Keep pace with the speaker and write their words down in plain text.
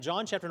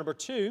John chapter number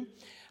 2,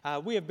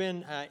 we have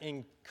been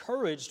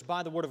encouraged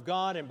by the Word of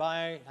God and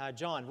by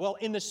John. Well,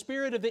 in the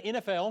spirit of the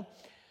NFL,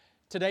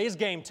 today is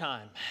game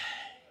time.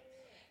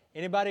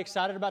 Anybody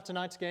excited about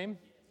tonight's game?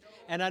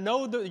 And I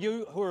know that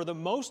you who are the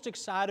most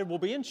excited will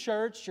be in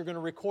church. You're going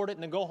to record it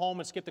and then go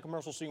home and skip the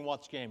commercial so you can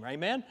watch the game.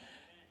 Amen?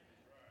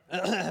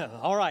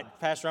 All right,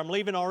 Pastor, I'm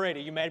leaving already.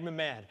 You made me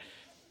mad.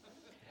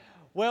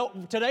 Well,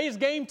 today is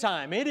game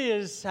time. It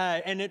is,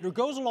 and it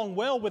goes along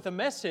well with the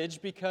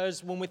message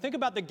because when we think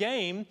about the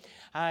game,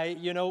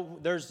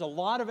 there's a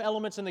lot of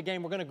elements in the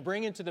game we're going to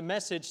bring into the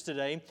message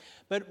today.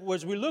 But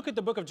as we look at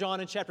the book of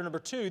John in chapter number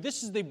 2,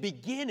 this is the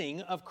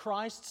beginning of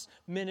Christ's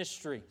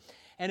ministry.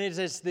 And it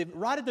is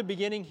right at the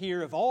beginning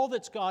here of all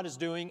that God is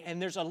doing,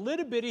 and there's a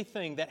little bitty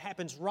thing that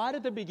happens right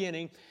at the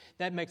beginning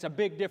that makes a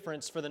big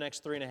difference for the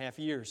next 3.5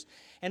 years.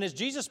 And as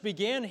Jesus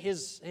began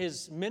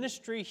his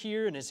ministry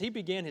here, and as He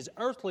began His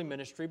earthly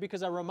ministry,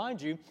 because I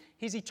remind you,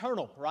 He's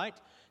eternal, right?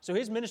 So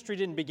His ministry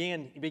didn't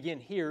begin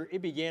here,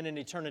 it began in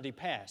eternity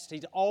past.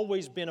 He's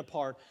always been a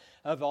part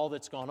of all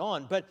that's gone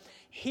on. But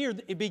here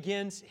it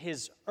begins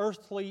His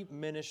earthly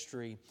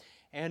ministry.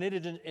 And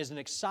it is an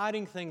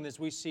exciting thing as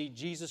we see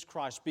Jesus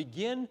Christ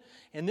begin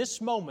in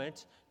this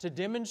moment to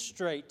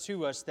demonstrate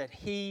to us that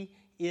He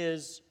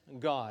is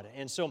God.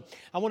 And so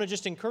I want to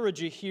just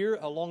encourage you here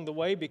along the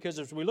way, because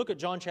as we look at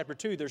John chapter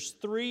 2, there's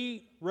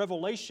 3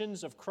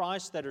 revelations of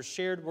Christ that are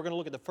shared. We're going to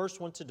look at the first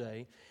one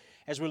today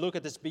as we look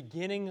at this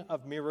beginning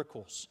of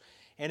miracles.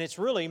 And it's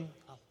really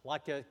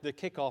like the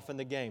kickoff in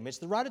the game.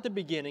 It's right at the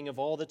beginning of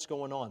all that's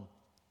going on.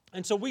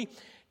 And so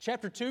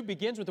chapter 2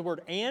 begins with the word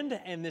and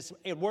this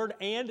word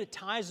and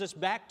ties us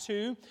back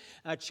to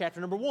chapter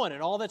number 1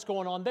 and all that's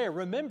going on there.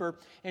 Remember,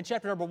 in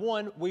chapter number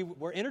 1, we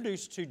were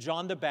introduced to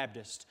John the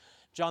Baptist.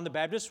 John the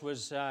Baptist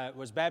was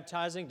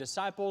baptizing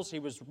disciples. He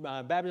was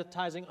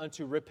baptizing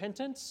unto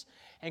repentance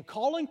and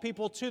calling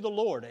people to the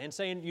Lord and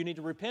saying, you need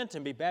to repent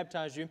and be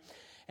baptized you.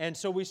 And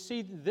so we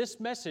see this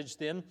message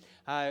then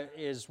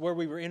is where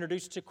we were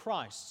introduced to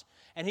Christ.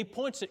 And He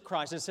points at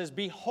Christ and says,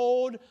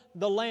 behold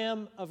the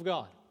Lamb of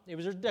God. It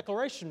was a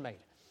declaration made.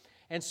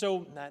 And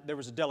so there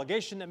was a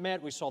delegation that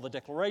met. We saw the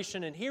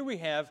declaration. And here we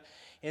have,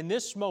 in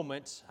this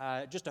moment,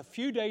 just a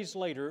few days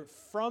later,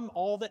 from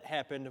all that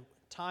happened,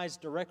 ties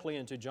directly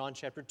into John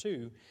chapter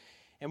 2.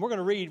 And we're going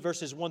to read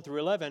verses 1 through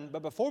 11.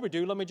 But before we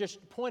do, let me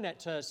just point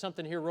at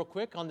something here real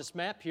quick. On this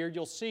map here,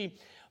 you'll see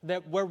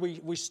that where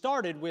we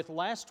started with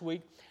last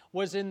week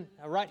was in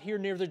right here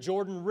near the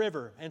Jordan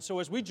River. And so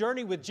as we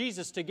journey with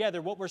Jesus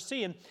together, what we're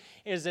seeing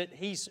is that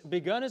He's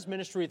begun His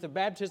ministry at the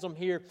baptism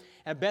here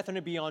at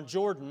Bethany beyond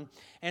Jordan.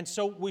 And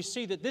so we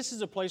see that this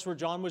is a place where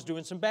John was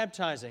doing some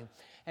baptizing.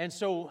 And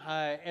so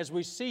as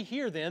we see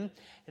here then,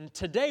 and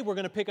today we're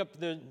going to pick up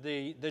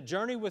the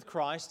journey with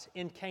Christ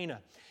in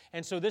Cana.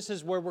 And so this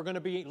is where we're going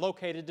to be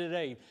located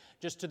today,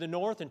 just to the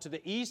north and to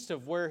the east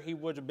of where He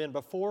would have been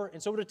before.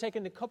 And so it would have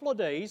taken a couple of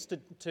days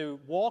to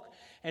walk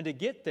and to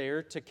get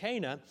there to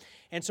Cana.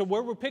 And so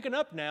where we're picking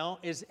up now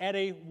is at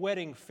a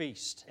wedding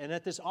feast and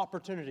at this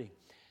opportunity.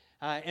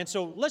 And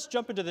so let's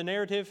jump into the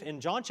narrative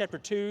in John chapter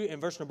 2 and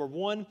verse number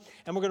 1.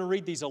 And we're going to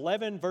read these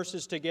 11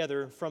 verses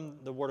together from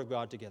the Word of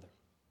God together.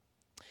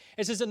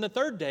 It says, "In the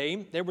third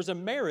day there was a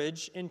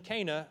marriage in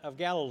Cana of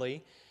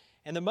Galilee,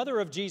 and the mother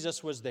of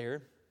Jesus was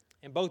there.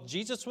 And both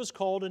Jesus was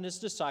called and His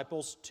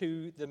disciples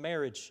to the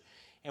marriage.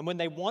 And when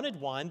they wanted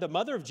wine, the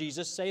mother of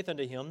Jesus saith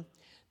unto Him,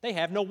 They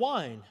have no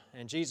wine.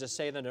 And Jesus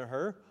saith unto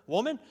her,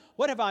 Woman,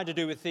 what have I to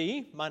do with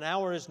thee? Mine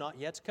hour is not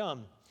yet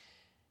come.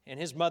 And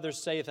His mother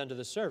saith unto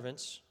the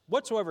servants,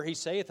 Whatsoever He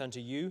saith unto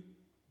you,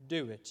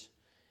 do it.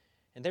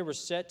 And there were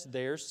set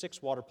there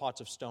 6 water pots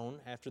of stone,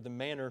 after the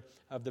manner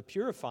of the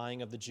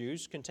purifying of the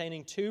Jews,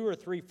 containing 2 or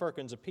 3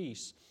 firkins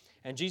apiece.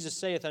 And Jesus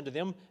saith unto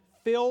them,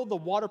 Fill the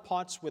water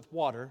pots with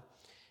water.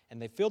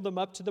 And they filled them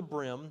up to the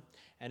brim.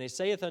 And He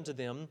saith unto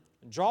them,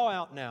 Draw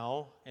out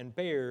now, and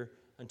bear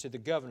unto the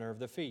governor of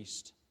the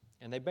feast.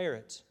 And they bare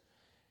it.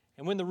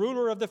 And when the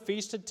ruler of the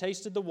feast had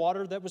tasted the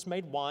water that was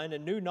made wine,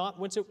 and knew not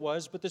whence it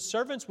was, but the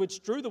servants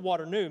which drew the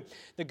water knew,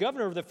 the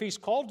governor of the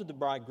feast called to the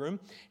bridegroom,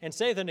 and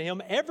saith unto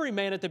him, Every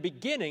man at the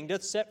beginning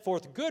doth set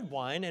forth good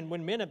wine, and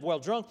when men have well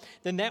drunk,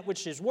 then that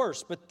which is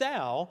worse. But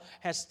thou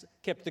hast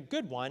kept the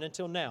good wine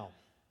until now.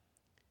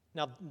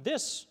 Now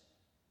this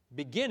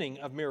beginning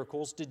of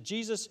miracles did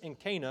Jesus in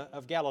Cana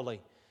of Galilee,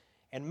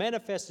 and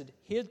manifested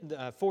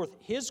forth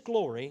His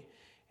glory,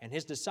 and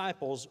His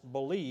disciples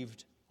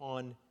believed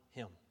on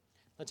Him."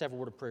 Let's have a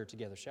word of prayer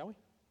together, shall we?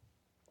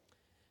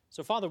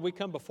 So, Father, we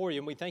come before You,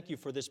 and we thank You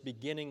for this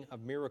beginning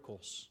of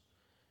miracles,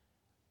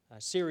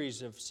 a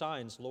series of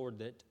signs, Lord,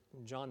 that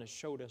John has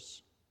showed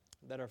us,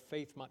 that our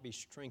faith might be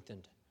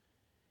strengthened,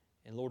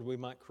 and, Lord, we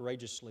might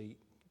courageously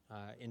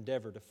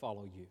endeavor to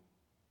follow You.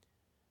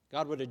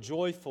 God, what a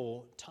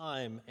joyful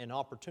time and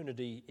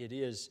opportunity it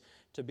is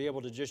to be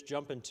able to just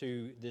jump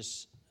into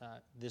this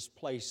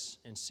place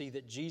and see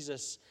that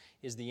Jesus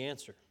is the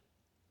answer.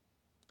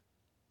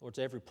 Lord,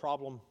 to every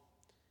problem,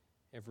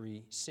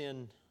 every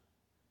sin,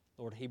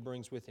 Lord, He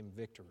brings with Him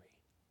victory.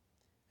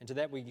 And to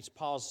that we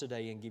pause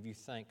today and give You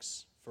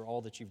thanks for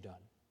all that You've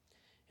done.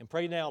 And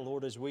pray now,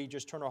 Lord, as we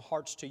just turn our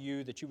hearts to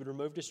You, that You would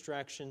remove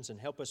distractions and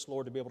help us,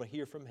 Lord, to be able to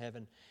hear from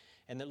heaven.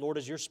 And that, Lord,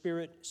 as Your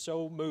Spirit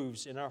so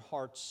moves in our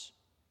hearts,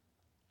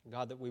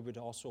 God, that we would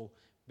also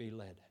be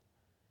led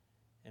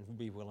and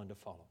be willing to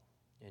follow.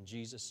 In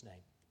Jesus'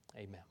 name,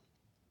 amen.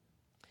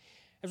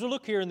 As we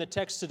look here in the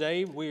text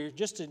today, we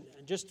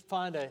just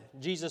find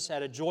Jesus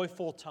at a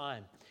joyful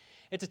time.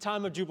 It's a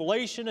time of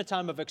jubilation, a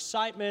time of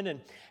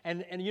excitement,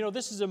 and you know,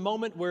 this is a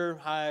moment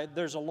where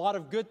there's a lot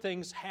of good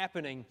things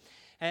happening.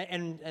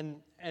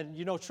 And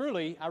you know,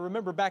 truly, I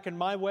remember back in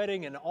my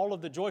wedding and all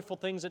of the joyful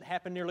things that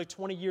happened nearly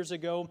 20 years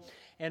ago,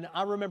 and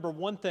I remember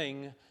one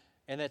thing,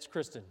 and that's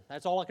Kristen.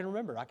 That's all I can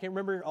remember. I can't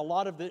remember a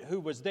lot of who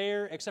was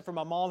there, except for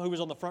my mom, who was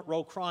on the front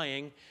row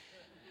crying.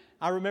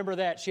 I remember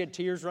that. She had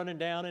tears running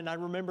down, and I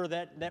remember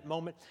that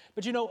moment.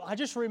 But you know, I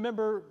just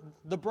remember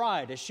the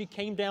bride as she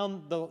came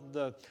down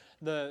the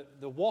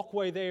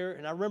walkway there,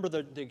 and I remember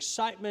the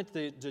excitement,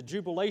 the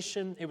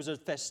jubilation. It was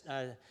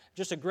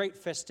just a great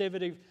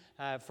festivity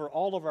for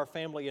all of our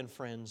family and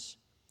friends.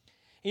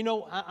 You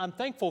know, I'm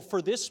thankful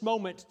for this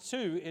moment,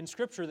 too, in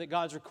Scripture that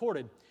God's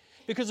recorded.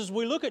 Because as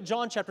we look at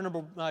John chapter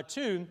number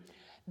 2,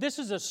 this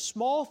is a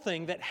small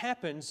thing that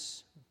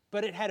happens,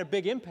 but it had a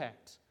big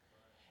impact.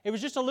 It was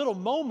just a little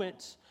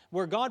moment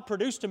where God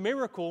produced a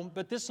miracle,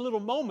 but this little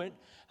moment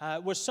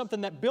was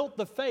something that built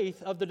the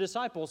faith of the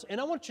disciples.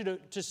 And I want you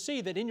to see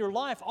that in your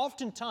life,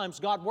 oftentimes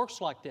God works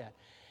like that.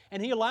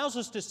 And He allows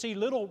us to see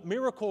little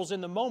miracles in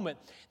the moment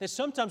that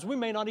sometimes we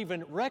may not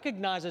even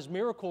recognize as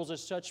miracles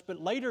as such, but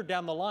later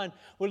down the line,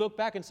 we look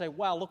back and say,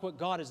 wow, look what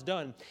God has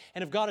done.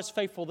 And if God is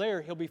faithful there,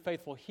 He'll be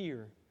faithful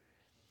here.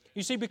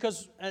 You see,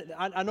 because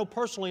I know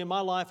personally in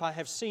my life, I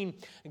have seen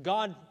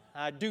God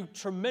do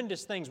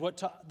tremendous things.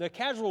 What the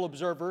casual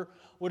observer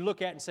would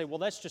look at and say, well,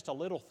 that's just a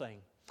little thing.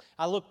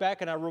 I look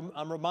back and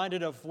I'm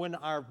reminded of when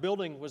our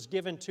building was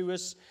given to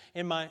us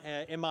in my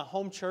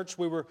home church.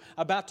 We were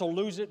about to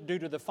lose it due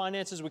to the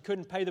finances. We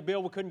couldn't pay the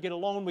bill. We couldn't get a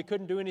loan. We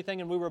couldn't do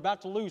anything, and we were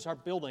about to lose our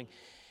building.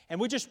 And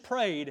we just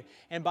prayed,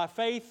 and by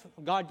faith,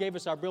 God gave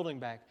us our building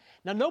back.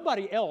 Now,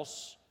 nobody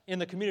else in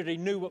the community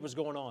knew what was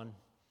going on,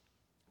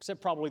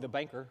 except probably the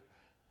banker.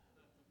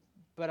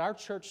 But our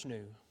church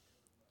knew,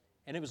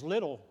 and it was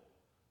little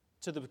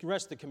to the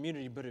rest of the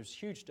community, but it was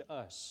huge to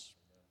us.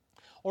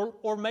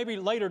 Or maybe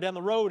later down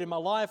the road in my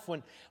life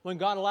when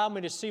God allowed me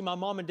to see my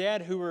mom and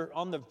dad who were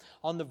on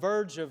the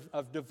verge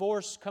of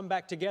divorce come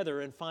back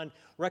together and find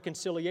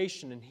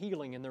reconciliation and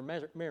healing in their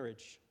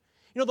marriage.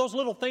 You know, those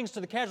little things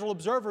to the casual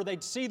observer,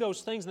 they'd see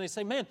those things and they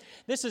say, man,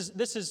 this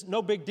is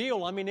no big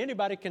deal. I mean,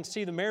 anybody can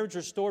see the marriage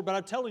restored, but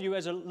I'm telling you,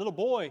 as a little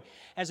boy,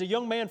 as a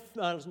young man,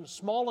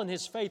 small in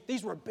his faith,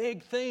 these were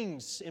big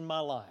things in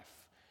my life.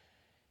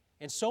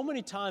 And so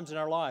many times in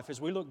our life,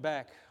 as we look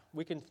back,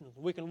 we can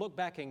look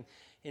back in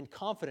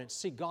confidence,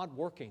 see God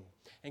working.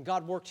 And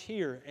God worked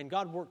here, and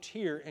God worked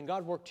here, and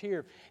God worked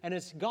here. And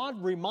as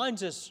God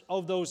reminds us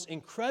of those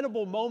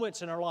incredible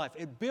moments in our life,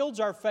 it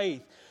builds our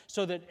faith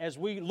so that as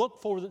we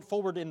look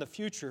forward in the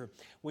future,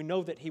 we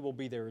know that He will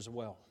be there as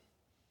well.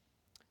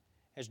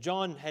 As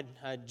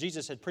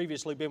Jesus had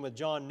previously been with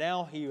John,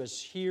 now He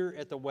is here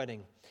at the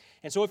wedding.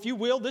 And so if you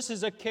will, this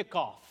is a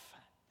kickoff.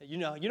 You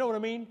know what I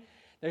mean?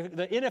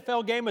 The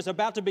NFL game is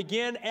about to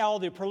begin. All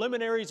the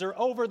preliminaries are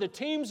over. The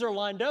teams are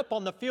lined up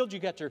on the field.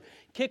 You've got your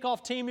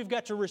kickoff team. You've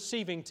got your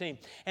receiving team.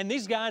 And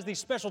these guys, these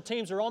special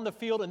teams are on the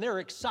field, and they're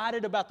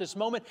excited about this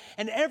moment.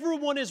 And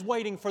everyone is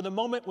waiting for the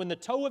moment when the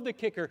toe of the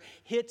kicker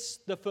hits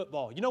the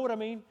football. You know what I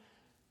mean?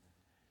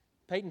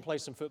 Peyton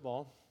plays some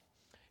football.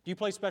 Do you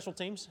play special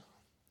teams?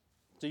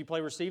 Do you play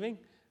receiving?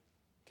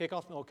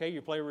 Kickoff, okay,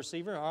 you play a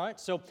receiver, all right.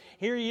 So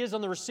here he is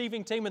on the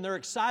receiving team, and they're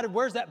excited.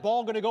 Where's that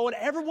ball going to go? And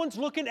everyone's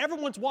looking,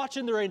 everyone's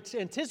watching. They're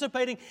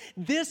anticipating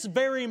this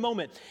very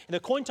moment. And the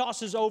coin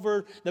toss is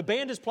over. The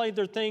band has played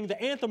their thing. The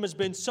anthem has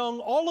been sung.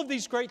 All of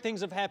these great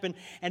things have happened.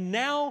 And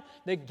now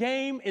the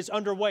game is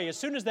underway. As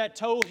soon as that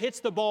toe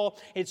hits the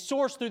ball, it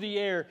soars through the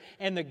air,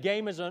 and the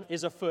game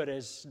is afoot,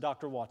 as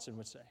Dr. Watson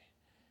would say.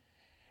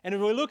 And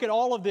if we look at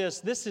all of this,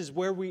 this is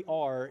where we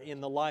are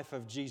in the life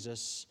of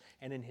Jesus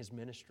and in His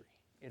ministry.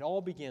 It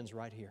all begins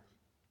right here.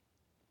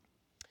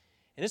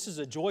 And this is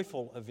a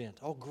joyful event,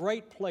 a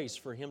great place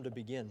for Him to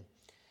begin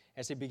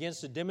as He begins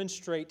to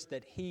demonstrate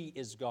that He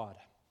is God.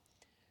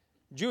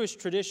 Jewish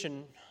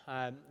tradition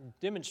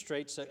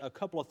demonstrates a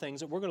couple of things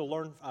that we're going to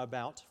learn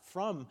about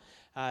from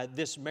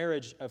this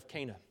marriage of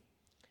Cana.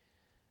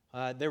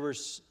 There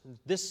was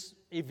this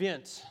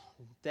event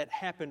that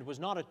happened was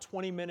not a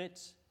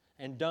 20-minute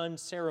and done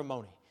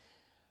ceremony,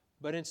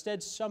 but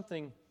instead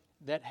something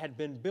that had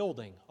been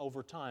building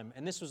over time.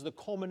 And this was the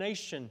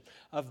culmination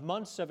of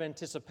months of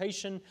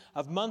anticipation,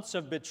 of months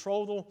of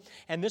betrothal.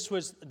 And this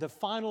was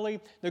finally,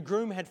 the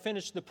groom had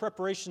finished the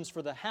preparations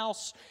for the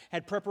house,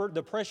 had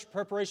the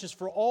preparations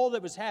for all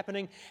that was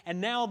happening. And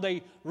now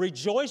they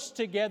rejoice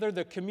together.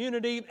 The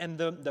community and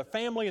the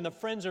family and the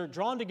friends are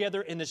drawn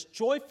together in this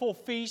joyful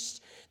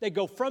feast. They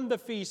go from the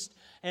feast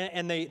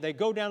and they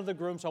go down to the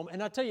groom's home.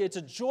 And I tell you, it's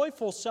a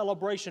joyful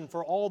celebration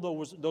for all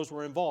those who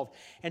were involved.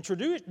 And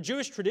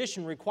Jewish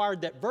tradition requires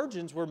required that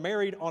virgins were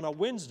married on a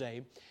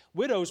Wednesday.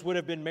 Widows would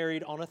have been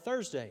married on a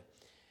Thursday.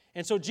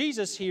 And so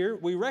Jesus here,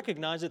 we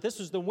recognize that this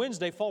was the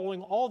Wednesday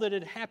following all that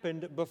had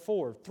happened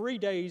before, 3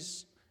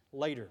 days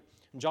later.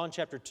 In John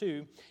chapter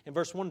 2, in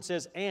verse 1 it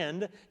says,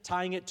 and,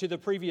 tying it to the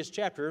previous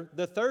chapter,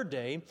 the third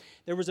day,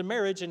 there was a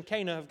marriage in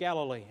Cana of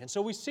Galilee. And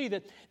so we see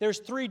that there's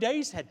 3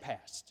 days had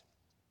passed,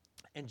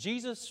 and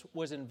Jesus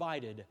was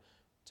invited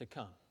to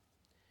come.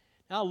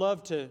 Now, I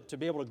love to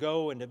be able to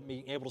go and to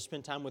be able to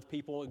spend time with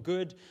people.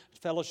 Good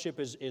fellowship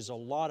is a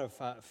lot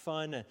of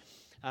fun.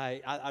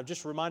 I'm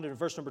just reminded in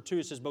verse number 2,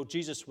 it says, both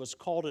Jesus was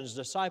called and his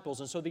disciples.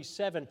 And so these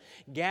 7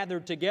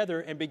 gathered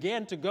together and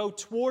began to go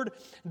toward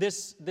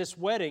this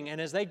wedding. And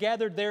as they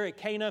gathered there at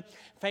Cana,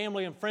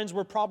 family and friends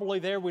were probably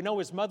there. We know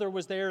his mother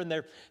was there, and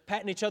they're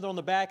patting each other on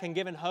the back and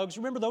giving hugs.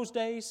 Remember those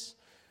days?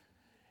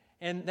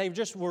 And they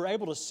just were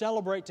able to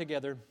celebrate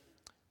together.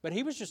 But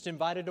he was just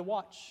invited to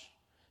watch.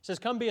 He says,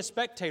 come be a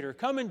spectator.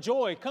 Come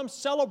enjoy. Come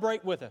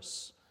celebrate with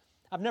us.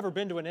 I've never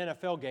been to an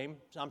NFL game.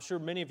 I'm sure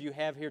many of you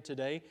have here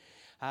today.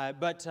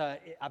 But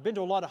I've been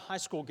to a lot of high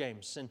school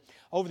games. And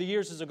over the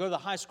years, as I go to the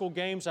high school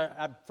games,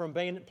 from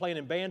playing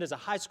in band as a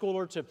high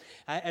schooler to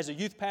as a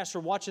youth pastor,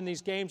 watching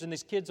these games and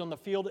these kids on the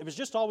field, it was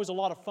just always a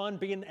lot of fun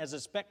being as a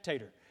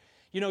spectator.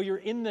 You know, you're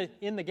in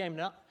the game.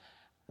 Now,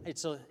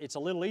 it's a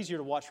little easier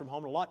to watch from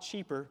home, a lot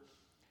cheaper.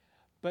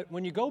 But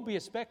when you go be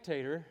a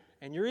spectator,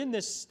 and you're in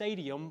this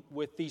stadium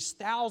with these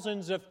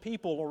thousands of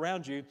people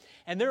around you,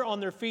 and they're on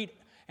their feet,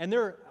 and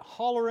they're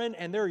hollering,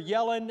 and they're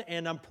yelling,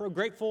 and I'm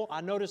grateful. I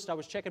noticed I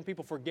was checking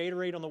people for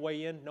Gatorade on the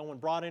way in. No one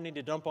brought any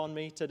to dump on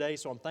me today,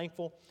 so I'm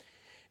thankful.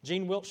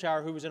 Gene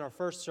Wiltshire, who was in our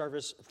first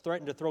service,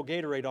 threatened to throw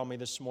Gatorade on me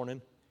this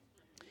morning,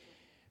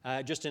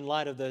 just in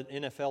light of the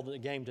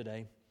NFL game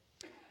today.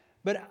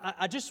 But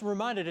I just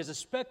reminded, as a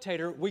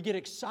spectator, we get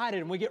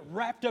excited and we get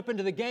wrapped up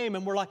into the game,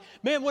 and we're like,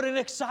 man, what an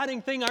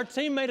exciting thing. Our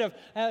team made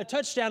a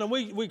touchdown, and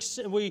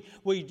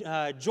we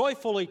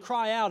joyfully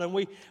cry out, and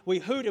we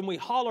hoot and we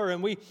holler,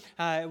 and we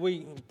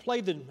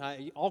play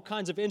all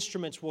kinds of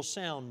instruments will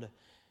sound.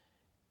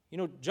 You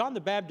know, John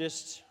the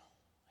Baptist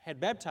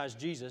had baptized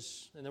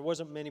Jesus, and there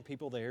wasn't many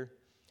people there.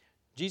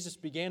 Jesus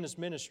began his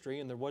ministry,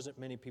 and there wasn't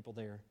many people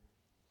there.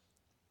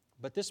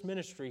 But this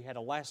ministry had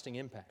a lasting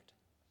impact.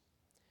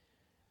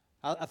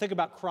 I think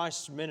about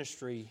Christ's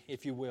ministry,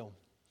 if you will.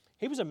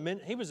 He was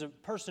a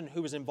person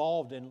who was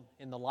involved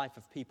in the life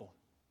of people.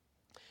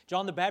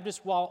 John the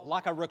Baptist, while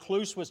like a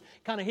recluse, was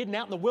kind of hidden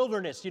out in the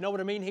wilderness. You know what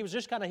I mean? He was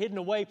just kind of hidden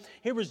away.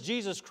 Here was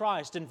Jesus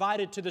Christ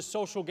invited to the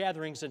social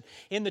gatherings and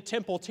in the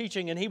temple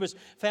teaching, and he was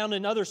found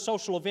in other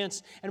social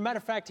events. And as a matter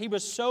of fact, he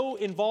was so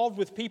involved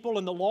with people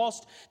and the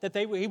lost that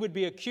he would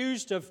be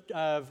accused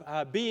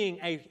of being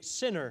a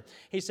sinner.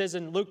 He says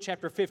in Luke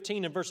chapter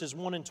 15 and verses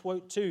 1 and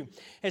 2,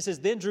 it says,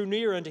 then drew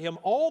near unto him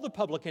all the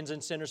publicans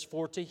and sinners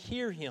for to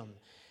hear him.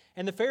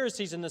 And the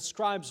Pharisees and the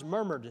scribes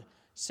murmured,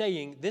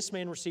 saying, this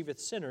man receiveth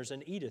sinners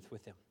and eateth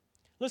with them.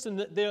 Listen,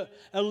 the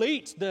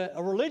elite, the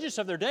religious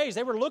of their days,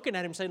 they were looking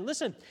at him saying,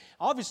 listen,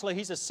 obviously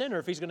he's a sinner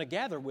if he's going to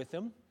gather with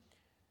them.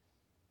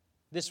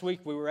 This week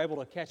we were able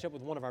to catch up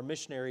with one of our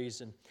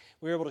missionaries, and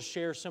we were able to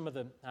share some of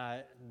the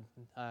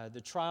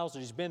trials that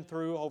he's been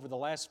through over the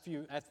last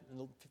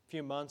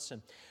few months,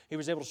 and he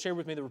was able to share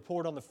with me the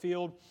report on the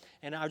field,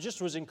 and I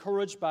just was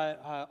encouraged by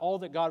all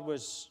that God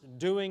was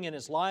doing in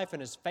his life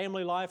and his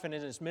family life and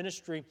in his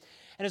ministry.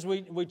 And as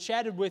we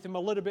chatted with him a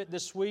little bit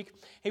this week,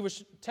 he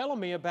was telling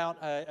me about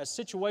a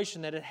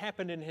situation that had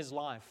happened in his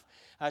life,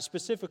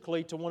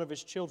 specifically to one of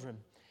his children.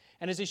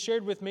 And as he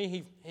shared with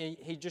me,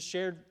 he just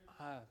shared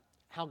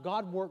how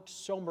God worked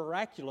so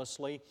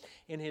miraculously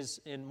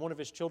in one of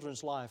his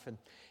children's life. And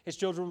his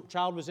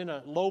child was in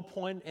a low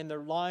point in their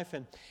life,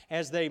 and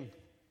as they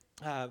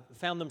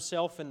found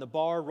themselves in the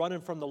bar running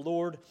from the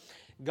Lord,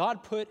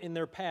 God put in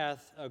their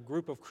path a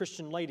group of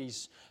Christian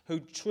ladies who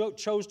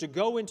chose to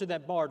go into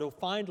that bar to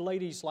find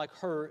ladies like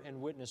her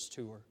and witness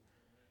to her.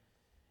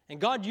 And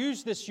God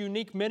used this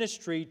unique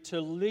ministry to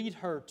lead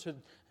her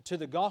to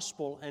the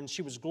gospel, and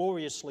she was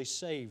gloriously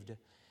saved,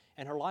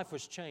 and her life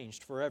was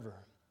changed forever.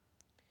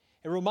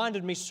 It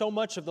reminded me so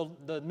much of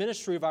the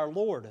ministry of our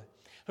Lord,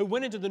 who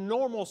went into the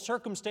normal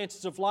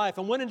circumstances of life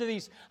and went into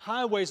these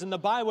highways and the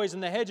byways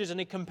and the hedges, and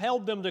He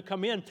compelled them to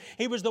come in.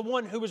 He was the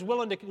one who was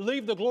willing to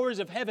leave the glories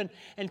of heaven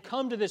and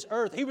come to this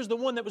earth. He was the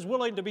one that was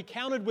willing to be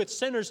counted with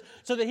sinners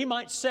so that He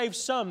might save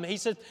some. He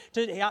said,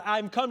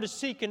 I'm come to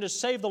seek and to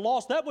save the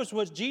lost. That was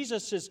what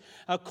Jesus'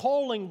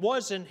 calling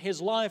was in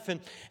His life. And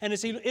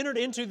as He entered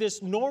into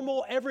this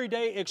normal,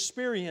 everyday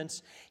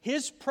experience,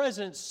 His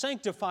presence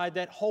sanctified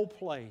that whole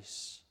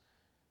place.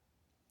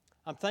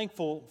 I'm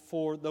thankful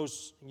for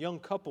those young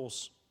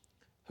couples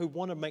who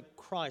want to make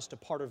Christ a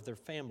part of their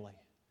family.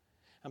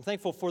 I'm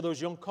thankful for those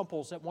young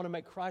couples that want to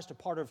make Christ a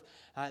part of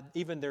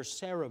even their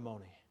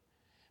ceremony.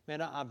 Man,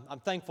 I'm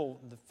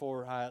thankful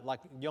for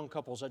like young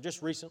couples.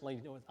 Just recently,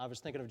 I was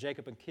thinking of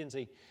Jacob and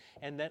Kinsey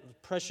and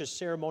that precious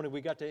ceremony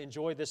we got to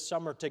enjoy this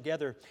summer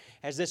together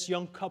as this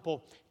young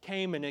couple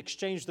came and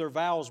exchanged their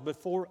vows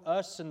before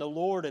us and the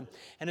Lord.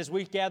 And as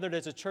we gathered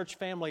as a church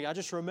family, I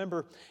just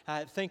remember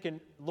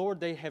thinking, Lord,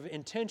 they have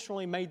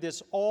intentionally made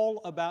this all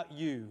about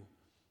You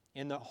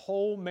in the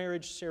whole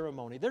marriage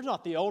ceremony. They're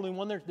not the only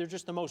one. They're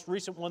just the most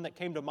recent one that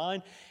came to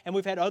mind. And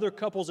we've had other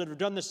couples that have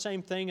done the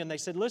same thing. And they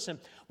said, listen,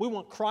 we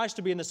want Christ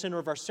to be in the center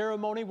of our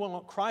ceremony. We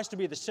want Christ to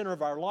be the center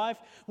of our life.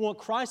 We want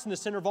Christ in the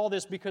center of all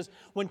this because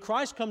when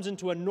Christ comes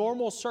into a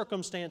normal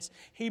circumstance,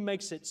 He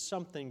makes it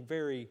something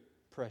very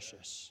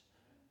precious.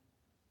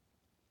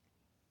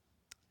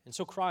 And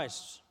so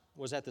Christ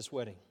was at this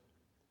wedding.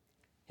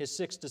 His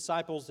 6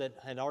 disciples that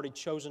had already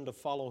chosen to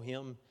follow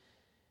Him.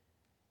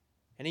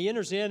 And He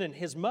enters in, and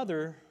His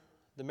mother,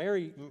 the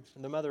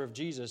mother of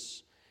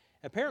Jesus,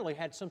 apparently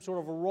had some sort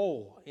of a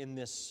role in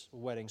this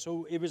wedding.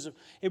 So it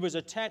was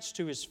attached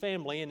to His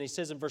family, and He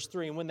says in verse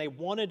 3, and when they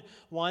wanted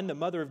wine, the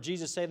mother of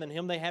Jesus said unto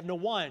Him, they have no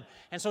wine.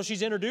 And so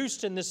she's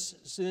introduced in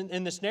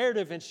this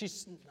narrative, and she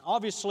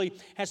obviously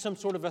has some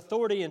sort of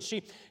authority, and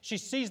she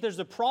sees there's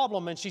a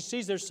problem, and she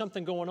sees there's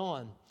something going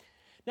on.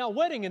 Now, a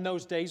wedding in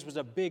those days was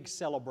a big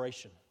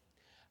celebration.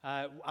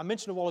 I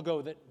mentioned a while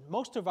ago that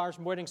most of our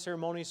wedding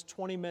ceremonies,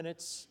 20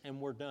 minutes and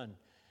we're done.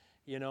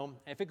 You know,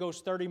 if it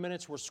goes 30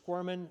 minutes, we're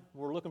squirming.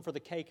 We're looking for the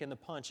cake and the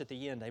punch at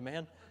the end.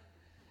 Amen?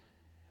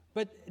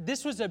 But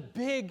this was a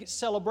big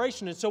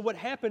celebration. And so what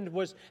happened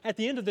was at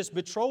the end of this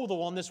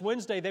betrothal on this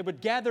Wednesday, they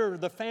would gather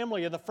the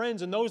family and the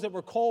friends and those that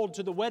were called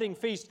to the wedding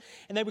feast.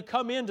 And they would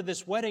come into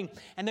this wedding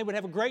and they would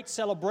have a great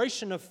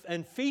celebration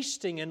and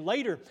feasting. And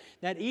later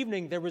that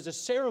evening, there was a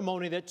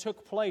ceremony that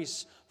took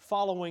place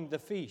following the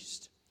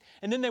feast.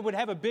 And then they would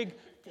have a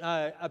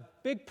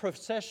big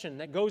procession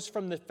that goes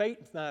from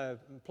the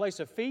place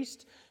of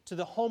feast to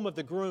the home of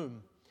the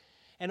groom.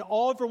 And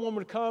everyone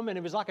would come, and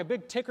it was like a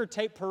big ticker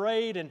tape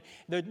parade, and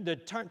the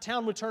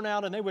town would turn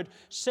out, and they would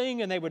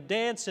sing, and they would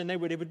dance, and it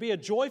would be a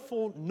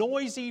joyful,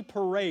 noisy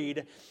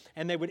parade,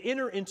 and they would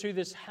enter into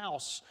this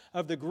house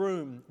of the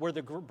groom where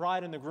the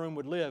bride and the groom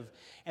would live.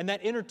 And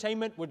that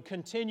entertainment would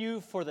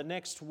continue for the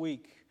next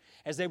week.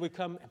 As they would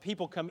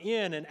people come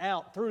in and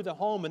out through the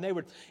home, and they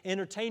would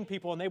entertain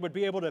people, and they would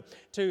be able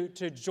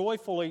to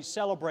joyfully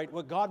celebrate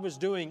what God was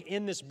doing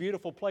in this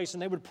beautiful place.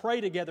 And they would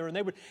pray together, and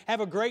they would have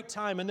a great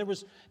time. And there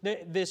was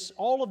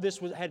all of this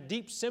had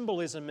deep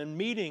symbolism and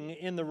meaning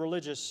in the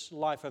religious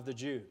life of the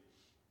Jew.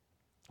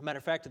 As a matter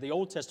of fact, the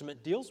Old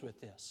Testament deals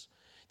with this.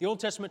 The Old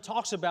Testament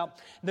talks about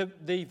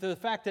the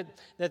fact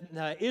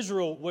that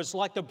Israel was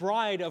like the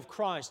bride of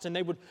Christ, and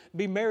they would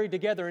be married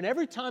together. And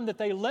every time that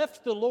they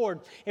left the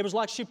Lord, it was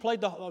like she played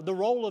the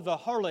role of a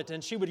harlot,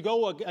 and she would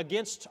go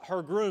against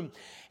her groom.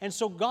 And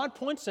so God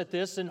points at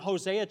this in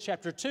Hosea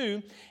chapter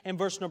 2 and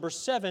verse number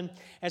 7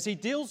 as He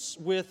deals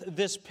with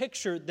this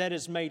picture that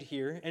is made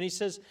here. And He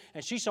says,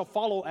 and she shall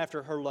follow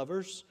after her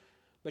lovers,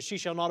 but she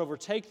shall not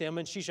overtake them,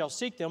 and she shall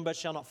seek them, but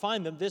shall not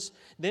find them.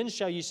 Then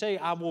shall ye say,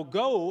 I will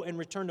go and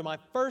return to my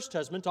first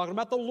husband, talking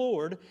about the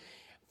Lord,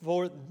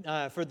 for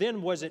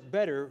then was it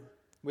better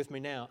with me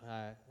now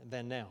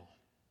than now.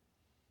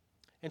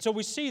 And so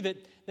we see that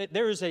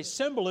there is a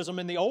symbolism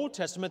in the Old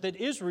Testament that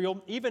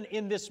Israel, even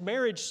in this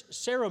marriage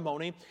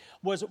ceremony,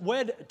 was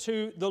wed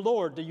to the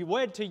Lord,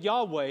 wed to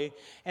Yahweh.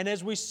 And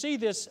as we see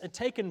this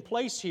taking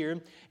place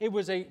here, it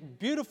was a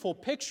beautiful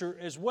picture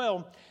as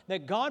well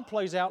that God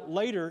plays out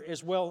later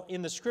as well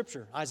in the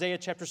Scripture. Isaiah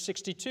chapter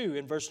 62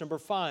 in verse number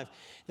 5.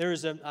 There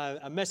is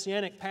a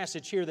messianic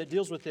passage here that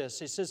deals with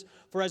this. It says,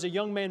 for as a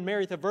young man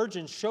marrieth a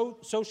virgin, so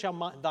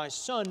shall thy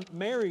son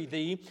marry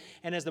thee,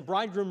 and as the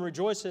bridegroom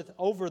rejoiceth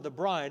over the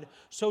bride,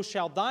 so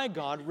shall thy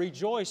God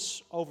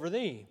rejoice over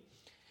thee.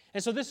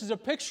 And so this is a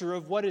picture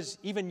of what is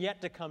even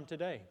yet to come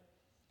today.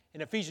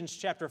 In Ephesians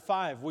chapter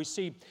 5, we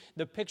see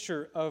the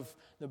picture of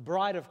the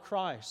bride of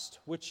Christ,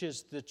 which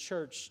is the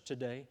church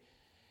today.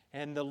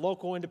 And the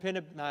local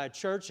independent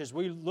church, as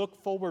we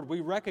look forward,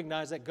 we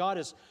recognize that God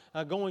is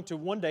going to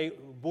one day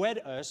wed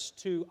us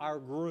to our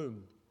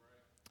groom.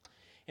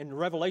 In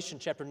Revelation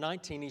chapter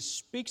 19, He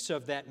speaks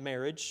of that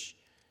marriage.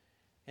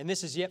 And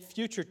this is yet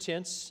future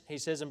tense. He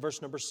says in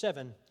verse number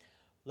 7,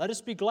 let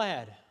us be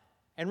glad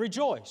and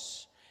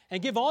rejoice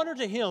and give honor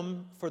to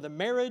Him, for the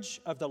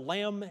marriage of the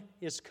Lamb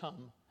is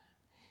come,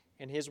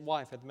 and His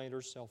wife hath made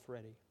herself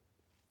ready.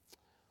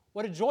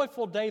 What a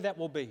joyful day that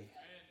will be.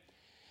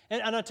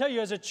 And I tell you,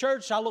 as a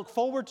church, I look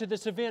forward to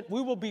this event.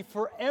 We will be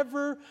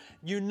forever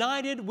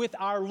united with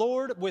our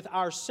Lord, with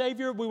our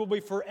Savior. We will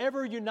be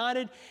forever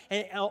united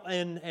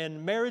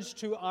in marriage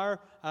to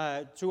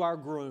our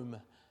groom.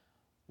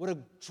 What a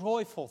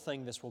joyful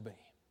thing this will be.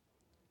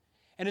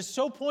 And it's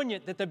so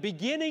poignant that the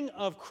beginning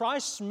of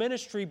Christ's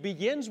ministry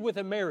begins with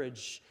a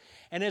marriage.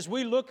 And as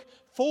we look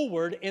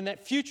forward in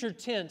that future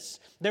tense,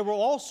 there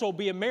will also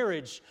be a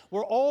marriage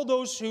where all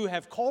those who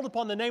have called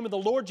upon the name of the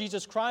Lord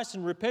Jesus Christ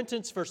in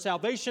repentance for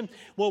salvation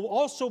will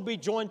also be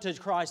joined to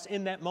Christ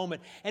in that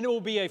moment. And it will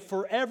be a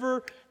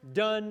forever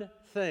done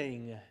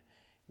thing.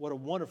 What a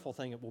wonderful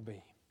thing it will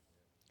be.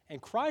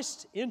 And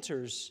Christ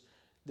enters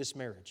this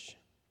marriage.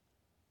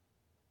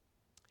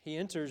 He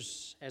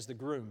enters as the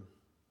groom,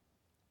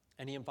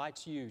 and He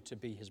invites you to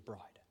be His bride.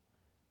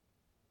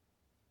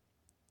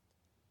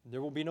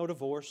 There will be no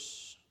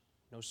divorce,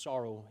 no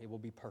sorrow. It will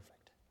be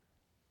perfect.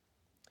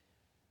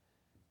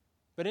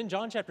 But in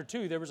John chapter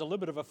 2, there was a little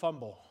bit of a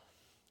fumble.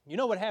 You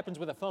know what happens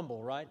with a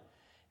fumble, right?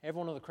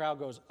 Everyone in the crowd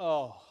goes,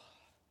 oh.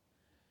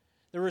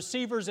 The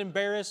receiver's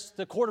embarrassed.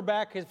 The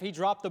quarterback, if he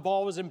dropped the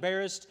ball, was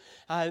embarrassed.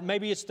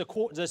 Maybe it's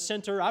the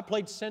center. I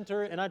played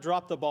center and I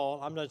dropped the ball.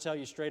 I'm going to tell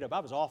you straight up, I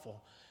was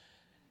awful.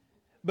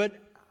 But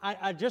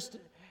I just,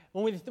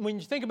 when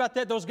you think about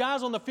that, those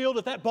guys on the field,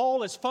 if that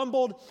ball is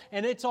fumbled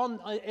and it's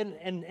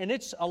and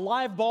it's a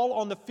live ball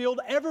on the field,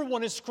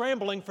 everyone is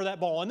scrambling for that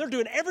ball. And they're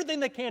doing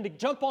everything they can to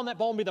jump on that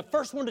ball and be the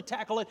first one to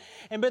tackle it.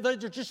 And they're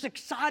just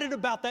excited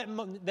about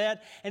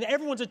that. And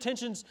everyone's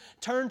attention's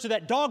turned to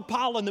that dog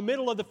pile in the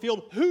middle of the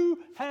field. Who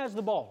has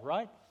the ball,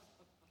 right?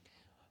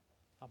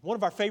 One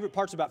of our favorite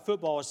parts about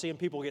football is seeing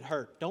people get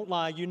hurt. Don't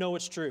lie, you know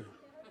it's true.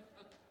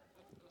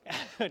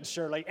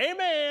 Shirley,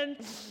 amen.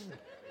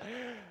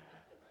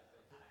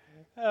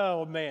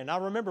 Oh, man. I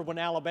remember when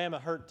Alabama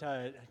hurt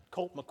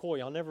Colt McCoy.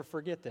 I'll never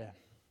forget that.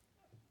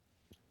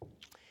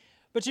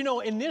 But you know,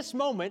 in this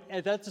moment,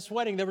 at this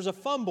wedding, there was a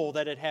fumble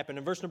that had happened.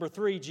 In verse number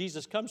 3,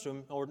 Jesus comes to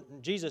him, or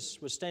Jesus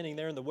was standing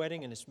there in the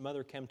wedding, and his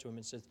mother came to him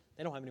and said,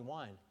 they don't have any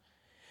wine.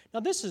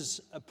 Now, this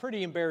is a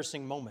pretty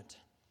embarrassing moment,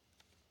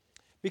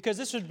 because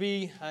this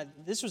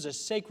was a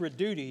sacred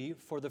duty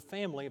for the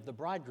family of the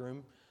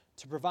bridegroom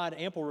to provide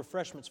ample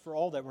refreshments for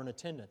all that were in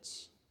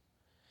attendance.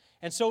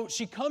 And so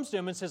she comes to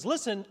him and says,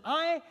 listen,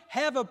 I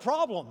have a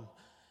problem.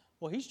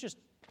 Well, he's just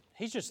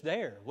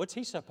there. What's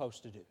he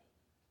supposed to do?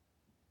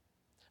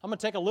 I'm going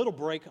to take a little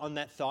break on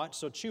that thought,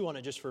 so chew on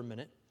it just for a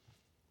minute.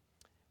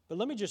 But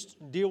let me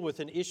just deal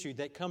with an issue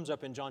that comes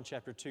up in John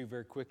chapter 2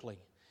 very quickly.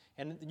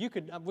 And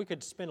we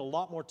could spend a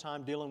lot more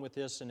time dealing with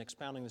this and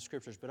expounding the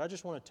Scriptures, but I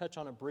just want to touch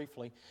on it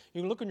briefly.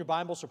 You can look in your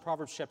Bibles to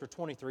Proverbs chapter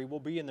 23. We'll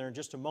be in there in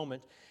just a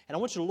moment. And I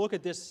want you to look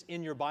at this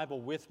in your Bible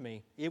with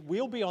me. It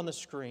will be on the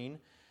screen.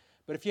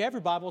 But if you have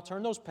your Bible,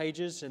 turn those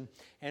pages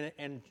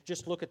and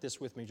just look at this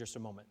with me just a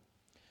moment.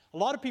 A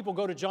lot of people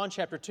go to John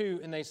chapter 2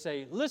 and they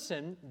say,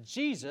 listen,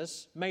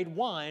 Jesus made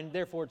wine,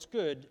 therefore it's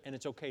good and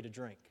it's okay to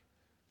drink.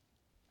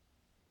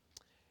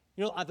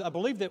 You know, I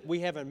believe that we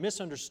have a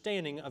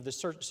misunderstanding of the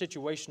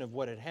situation of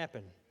what had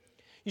happened.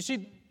 You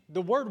see,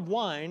 the word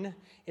wine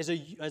is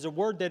a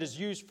word that is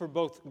used for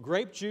both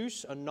grape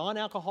juice, a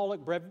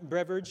non-alcoholic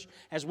beverage,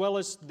 as well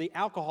as the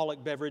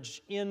alcoholic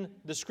beverage in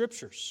the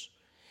Scriptures.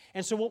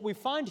 And so what we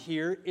find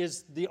here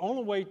is the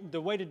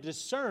way to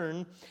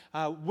discern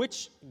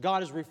which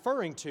God is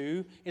referring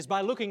to is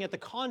by looking at the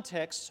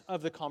context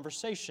of the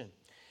conversation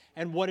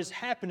and what is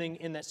happening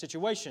in that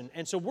situation.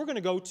 And so we're going to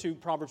go to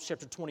Proverbs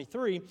chapter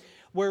 23,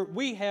 where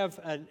we have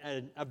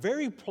a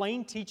very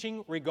plain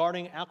teaching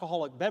regarding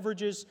alcoholic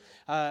beverages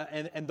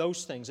and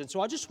those things. And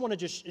so I just want to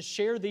just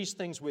share these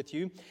things with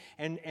you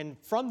and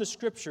from the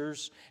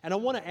Scriptures. And I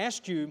want to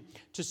ask you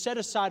to set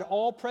aside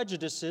all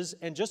prejudices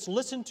and just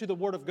listen to the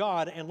Word of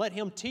God and let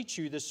Him teach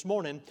you this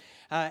morning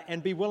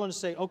and be willing to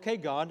say, okay,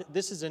 God,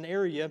 this is an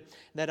area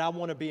that I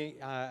want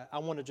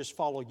to just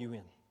follow you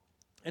in.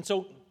 And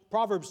so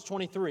Proverbs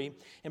 23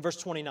 and verse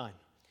 29.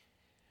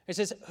 It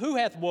says, who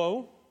hath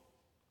woe?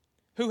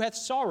 Who hath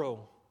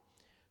sorrow?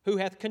 Who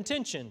hath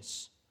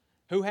contentions?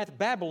 Who hath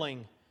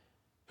babbling?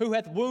 Who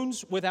hath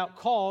wounds without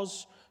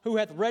cause? Who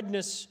hath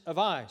redness of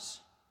eyes?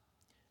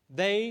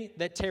 They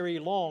that tarry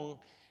long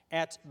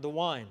at the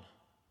wine.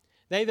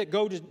 They that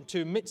go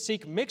to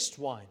seek mixed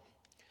wine.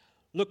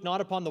 Look not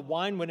upon the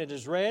wine when it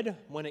is red,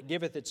 when it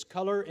giveth its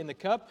color in the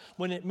cup,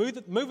 when it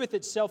moveth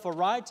itself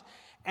aright.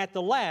 At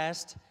the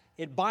last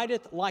it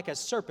biteth like a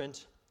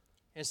serpent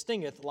and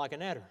stingeth like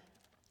an adder.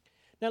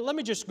 Now, let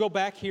me just go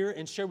back here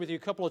and share with you a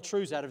couple of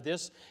truths out of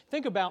this.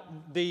 Think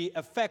about the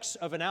effects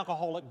of an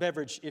alcoholic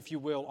beverage, if you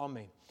will, on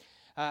me,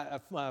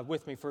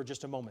 with me for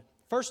just a moment.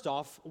 First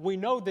off, we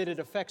know that it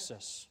affects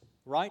us,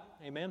 right?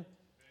 Amen?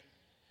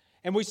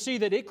 And we see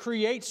that it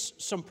creates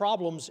some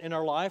problems in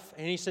our life.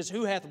 And he says,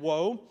 who hath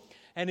woe?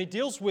 And he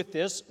deals with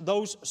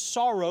those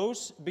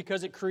sorrows,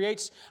 because it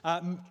creates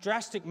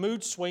drastic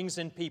mood swings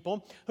in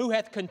people. Who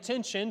hath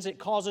contentions? It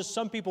causes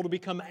some people to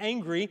become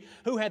angry.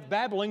 Who hath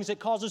babblings? It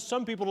causes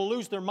some people to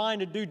lose their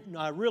mind and do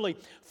really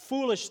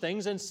foolish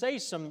things and say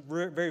some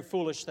very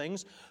foolish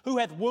things. Who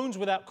hath wounds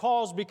without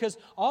cause? Because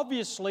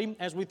obviously,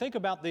 as we think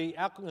about the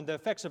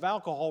effects of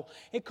alcohol,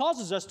 it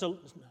causes us to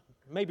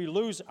maybe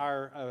lose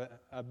our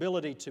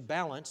ability to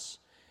balance.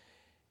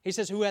 He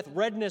says, who hath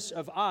redness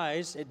of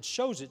eyes? It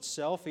shows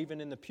itself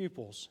even in the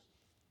pupils.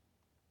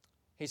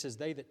 He says,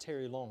 they that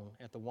tarry long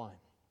at the wine.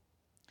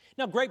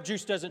 Now, grape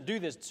juice doesn't do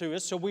this to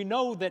us, so we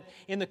know that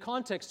in the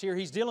context here,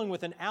 he's dealing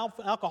with an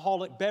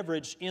alcoholic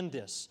beverage in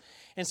this.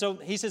 And so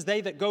he says, they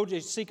that go to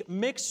seek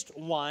mixed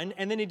wine,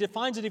 and then he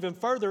defines it even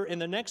further in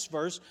the next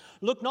verse.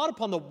 Look not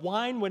upon the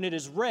wine when it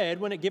is red,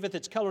 when it giveth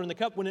its color in the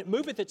cup, when it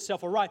moveth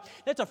itself aright.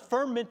 That's a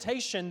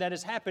fermentation that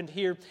has happened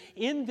here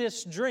in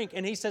this drink.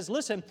 And he says,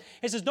 listen,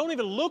 he says, don't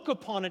even look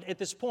upon it at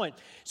this point.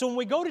 So when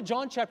we go to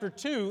John chapter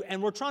 2,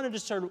 and we're trying to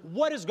discern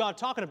what is God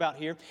talking about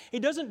here, he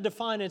doesn't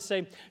define and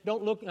say,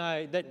 don't look,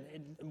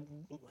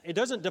 it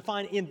doesn't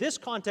define in this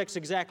context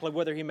exactly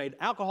whether he made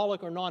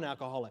alcoholic or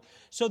non-alcoholic.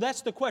 So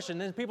that's the question.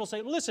 Then people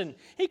say, listen,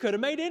 he could have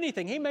made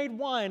anything. He made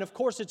wine. Of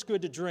course it's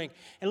good to drink.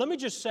 And let me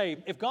just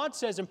say, if God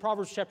says in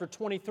Proverbs chapter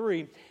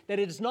 23 that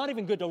it is not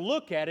even good to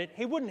look at it,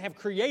 he wouldn't have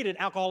created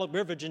alcoholic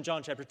beverage in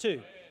John chapter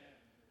 2.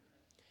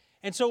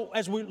 And so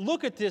as we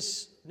look at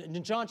this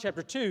in John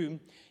chapter 2,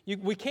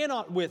 we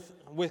cannot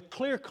with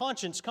clear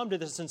conscience come to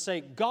this and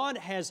say God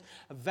has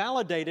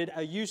validated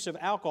a use of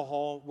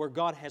alcohol where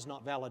God has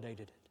not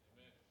validated it.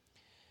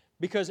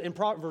 Because in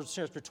Proverbs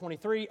chapter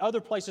 23,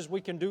 other places we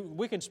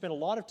can spend a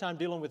lot of time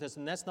dealing with this,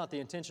 and that's not the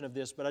intention of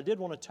this, but I did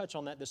want to touch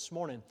on that this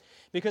morning.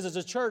 Because as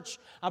a church,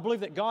 I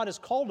believe that God has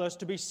called us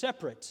to be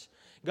separate.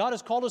 God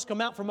has called us to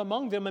come out from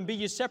among them and be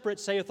ye separate,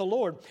 saith the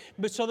Lord,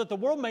 but so that the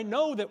world may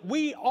know that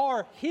we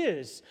are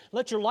His.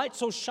 Let your light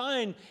so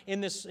shine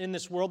in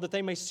this world that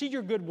they may see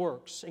your good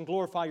works and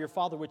glorify your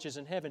Father which is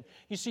in heaven.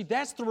 You see,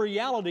 that's the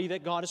reality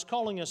that God is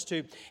calling us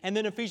to. And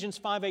then Ephesians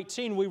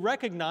 5:18, we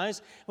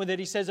recognize when that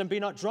He says, and be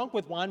not drunk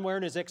with wine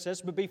wherein is excess,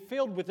 but be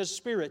filled with the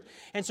Spirit.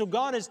 And so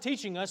God is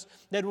teaching us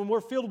that when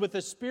we're filled with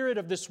the spirit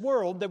of this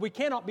world, that we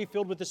cannot be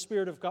filled with the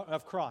Spirit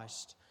of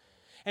Christ.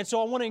 And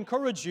so I want to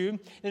encourage you,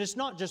 and it's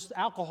not just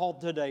alcohol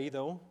today,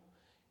 though.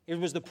 It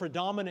was the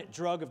predominant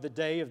drug of the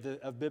day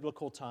of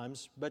biblical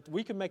times, but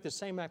we can make the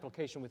same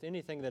application with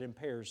anything that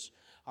impairs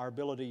our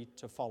ability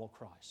to follow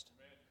Christ.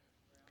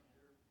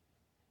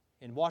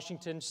 In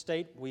Washington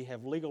State, we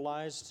have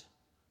legalized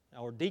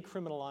or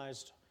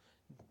decriminalized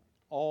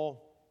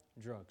all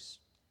drugs.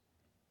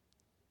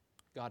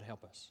 God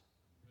help us.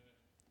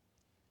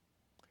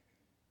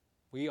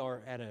 We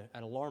are at an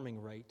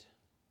alarming rate,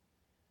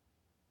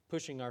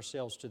 pushing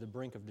ourselves to the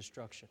brink of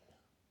destruction.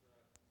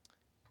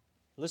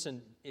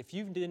 Listen, if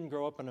you didn't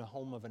grow up in a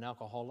home of an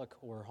alcoholic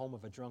or a home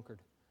of a drunkard,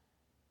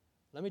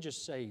 let me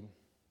just say,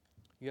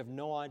 you have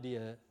no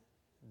idea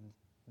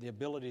the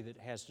ability that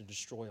it has to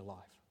destroy a life.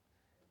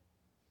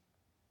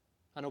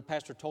 I know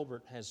Pastor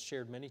Tolbert has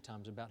shared many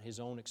times about his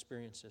own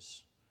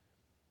experiences.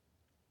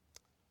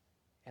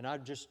 And I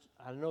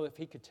know if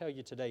he could tell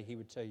you today, he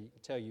would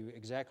tell you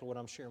exactly what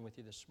I'm sharing with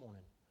you this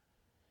morning.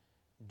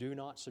 Do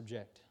not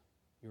subject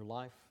your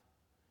life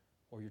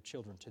or your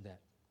children to that.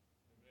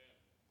 Amen.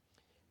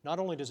 Not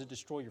only does it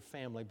destroy your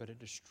family, but it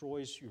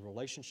destroys your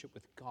relationship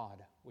with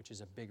God, which is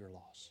a bigger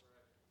loss.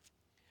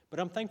 But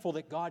I'm thankful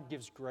that God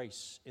gives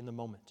grace in the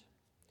moment.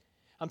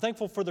 I'm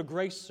thankful for the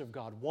grace of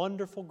God.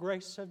 Wonderful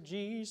grace of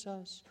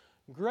Jesus,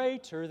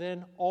 greater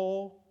than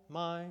all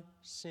my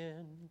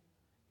sin.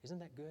 Isn't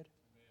that good?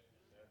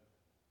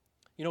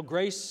 You know,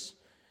 grace,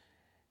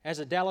 as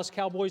a Dallas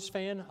Cowboys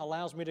fan,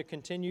 allows me to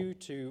continue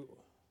to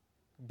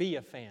be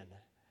a fan.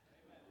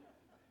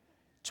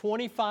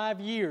 25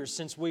 years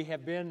since we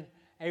have been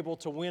able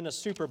to win a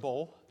Super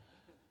Bowl,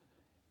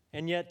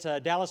 and yet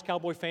Dallas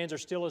Cowboy fans are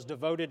still as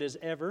devoted as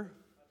ever.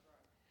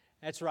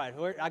 That's right.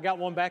 I got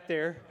one back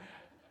there.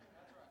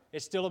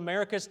 It's still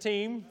America's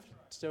team,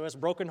 still us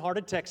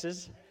broken-hearted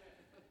Texas.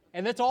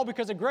 And that's all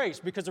because of grace,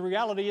 because the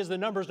reality is the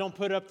numbers don't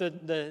put up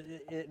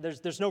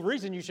there's no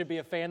reason you should be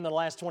a fan in the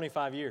last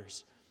 25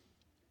 years.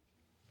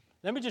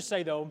 Let me just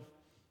say, though,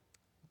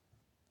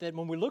 that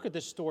when we look at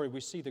this story,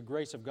 we see the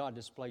grace of God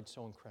displayed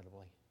so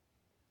incredibly.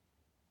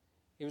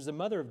 It was the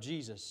mother of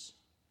Jesus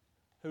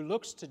who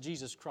looks to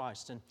Jesus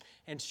Christ.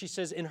 And she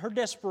says in her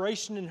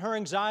desperation and her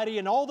anxiety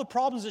and all the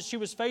problems that she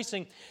was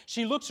facing,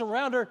 she looks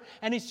around her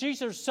and she sees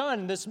her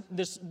son,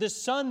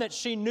 this son that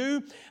she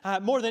knew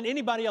more than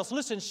anybody else.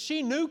 Listen,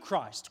 she knew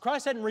Christ.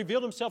 Christ hadn't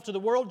revealed Himself to the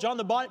world. John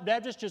the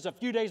Baptist, just a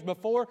few days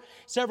before,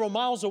 several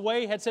miles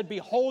away, had said,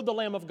 "Behold the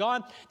Lamb of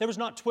God." There was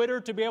not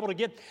Twitter to be able to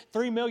get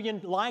 3 million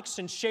likes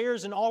and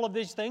shares and all of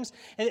these things.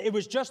 And it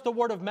was just the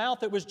word of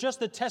mouth. It was just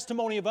the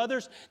testimony of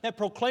others that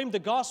proclaimed the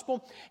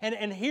gospel.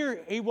 And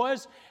here he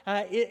was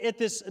at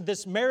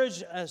this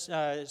marriage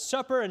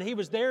supper, and he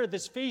was there at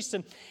this feast,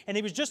 and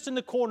he was just in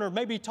the corner,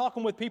 maybe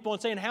talking with people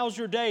and saying, "How's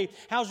your day?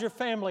 How's your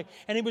family?"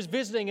 And he was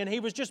visiting, and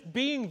he was just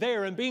being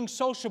there and being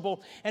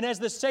sociable. And as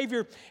the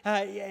Savior,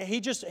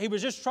 he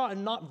was just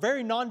trying, not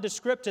very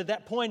nondescript at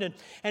that point.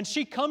 And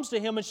she comes to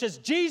him and says,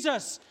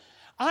 "Jesus,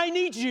 I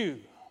need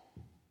you."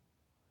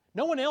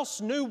 No one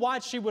else knew why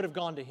she would have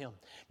gone to him.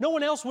 No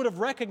one else would have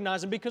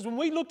recognized him, because when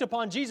we looked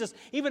upon Jesus,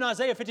 even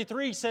Isaiah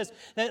 53 says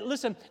that,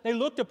 listen, they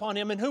looked upon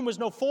him in whom was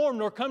no form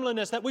nor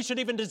comeliness that we should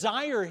even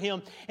desire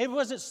him. It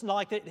wasn't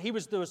like that he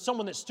was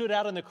someone that stood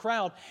out in the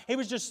crowd. He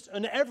was just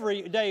an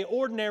everyday,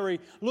 ordinary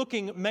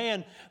looking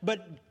man.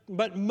 But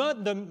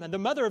the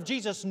mother of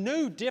Jesus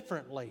knew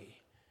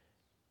differently.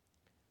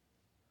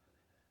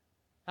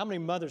 How many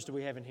mothers do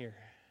we have in here?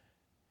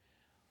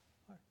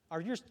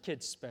 Are your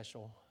kids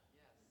special?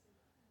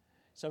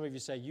 Some of you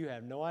say, you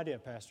have no idea,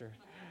 Pastor.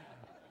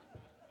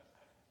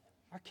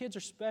 Our kids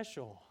are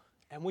special.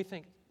 And we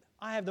think,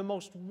 I have the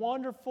most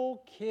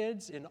wonderful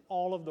kids in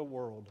all of the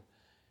world.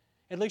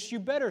 At least you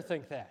better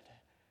think that.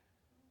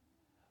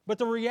 But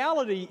the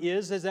reality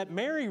is that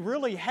Mary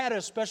really had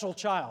a special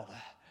child.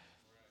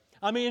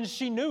 I mean,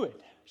 she knew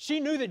it. She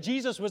knew that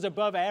Jesus was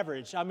above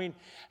average. I mean,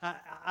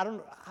 I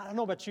don't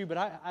know about you,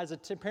 but as a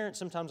parent,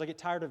 sometimes I get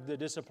tired of the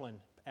discipline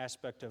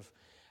aspect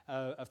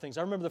of things.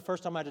 I remember the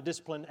first time I had to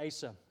discipline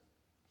Asa,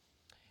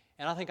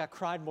 and I think I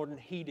cried more than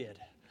he did.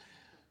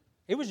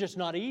 It was just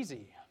not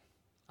easy.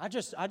 I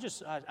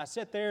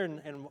sat there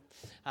and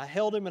I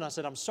held him and I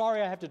said, I'm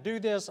sorry I have to do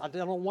this. I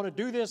don't want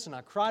to do this. And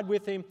I cried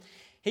with him.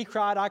 He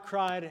cried, I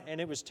cried, and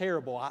it was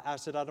terrible. I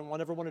said, I don't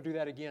ever want to do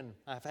that again.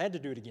 I've had to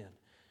do it again.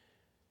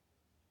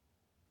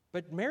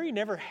 But Mary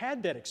never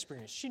had that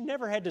experience. She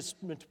never had to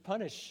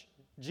punish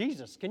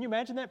Jesus. Can you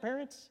imagine that,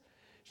 parents?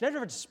 She never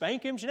had to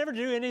spank him. She never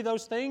did any of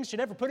those things. She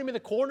never put him in the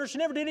corner. She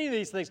never did any of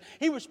these things.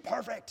 He was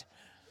perfect.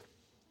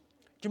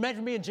 Can you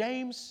imagine me and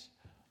James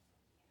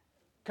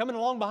coming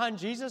along behind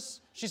Jesus?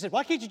 She said,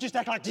 why can't you just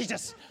act like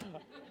Jesus?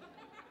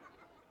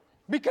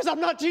 Because I'm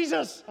not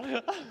Jesus.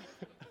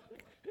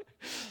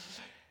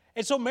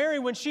 And so Mary,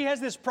 when she has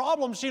this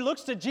problem, she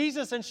looks to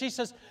Jesus and she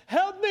says,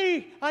 help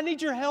me. I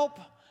need your help.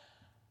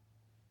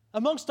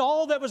 Amongst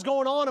all that was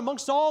going on,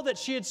 amongst all that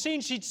she had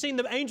seen, she'd seen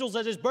the angels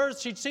at his birth.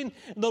 She'd seen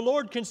the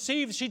Lord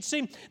conceive. She'd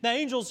seen the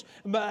angels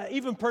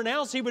even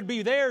pronounce he would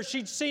be there.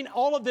 She'd seen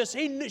all of this.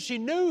 She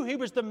knew he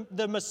was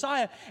the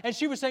Messiah. And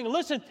she was saying,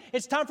 listen,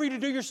 it's time for you to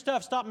do your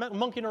stuff. Stop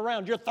monkeying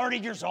around. You're 30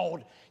 years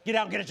old. Get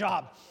out and get a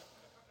job.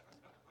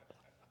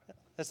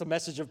 That's the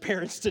message of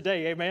parents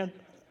today, amen?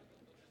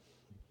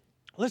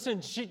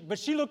 Listen, but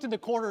she looked in the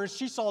corner and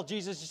she saw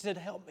Jesus. She said,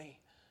 help me.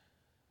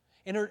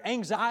 In her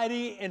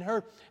anxiety,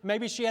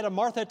 maybe she had a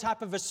Martha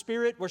type of a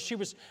spirit where she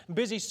was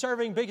busy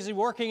serving, busy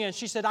working, and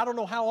she said, I don't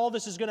know how all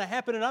this is going to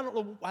happen, and I don't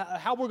know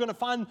how we're going to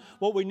find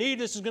what we need.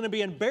 This is going to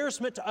be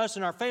embarrassment to us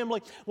and our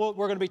family. Well,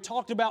 we're going to be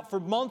talked about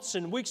for months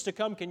and weeks to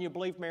come. Can you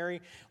believe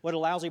Mary? What a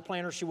lousy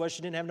planner she was.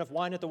 She didn't have enough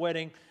wine at the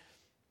wedding.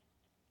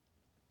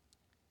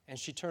 And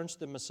she turns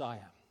to the Messiah.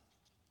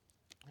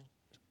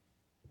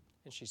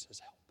 And she says,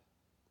 help.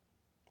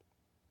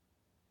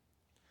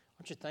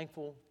 Aren't you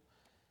thankful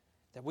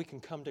that we can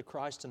come to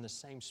Christ in the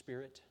same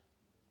spirit?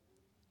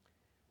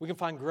 We can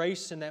find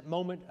grace in that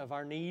moment of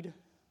our need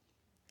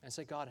and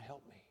say, God,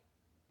 help me.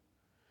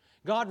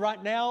 God,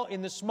 right now,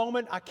 in this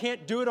moment, I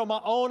can't do it on my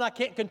own. I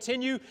can't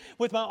continue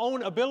with my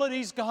own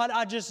abilities. God,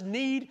 I just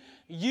need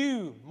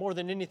you more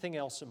than anything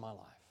else in my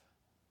life.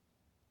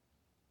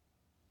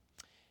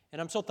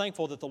 And I'm so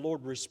thankful that the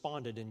Lord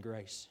responded in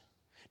grace.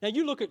 Now,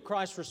 you look at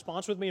Christ's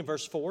response with me in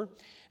verse 4,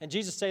 and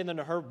Jesus saying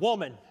unto her,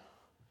 woman.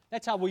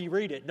 That's how we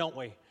read it, don't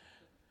we?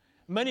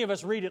 Many of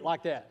us read it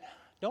like that.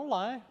 Don't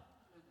lie.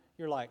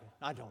 You're like,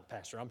 I don't,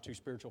 Pastor. I'm too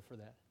spiritual for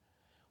that.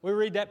 We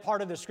read that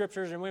part of the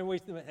Scriptures, and when we,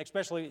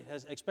 especially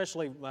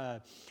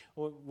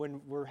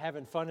when we're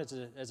having fun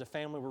as a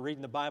family, we're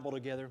reading the Bible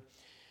together,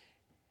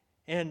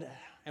 and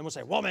we'll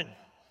say, woman,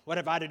 what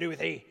have I to do with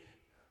thee?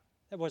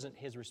 That wasn't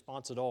his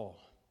response at all.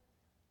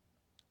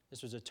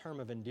 This was a term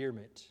of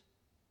endearment.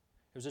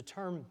 It was a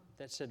term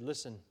that said,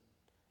 listen,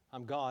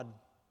 I'm God.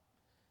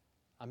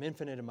 I'm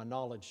infinite in my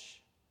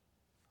knowledge.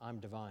 I'm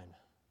divine.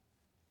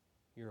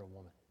 You're a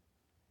woman.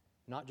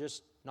 Not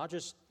just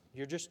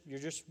you're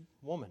just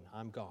woman.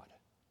 I'm God.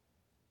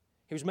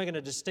 He was making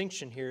a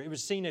distinction here. It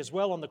was seen as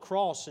well on the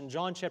cross in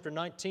John chapter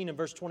 19 and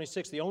verse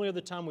 26. The only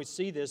other time we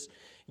see this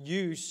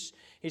use,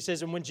 he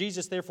says, and when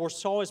Jesus therefore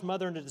saw his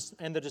mother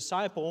and the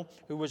disciple,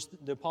 who was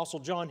the apostle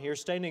John here,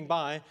 standing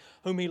by,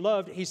 whom he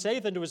loved, he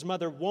saith unto his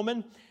mother,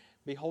 woman,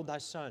 behold thy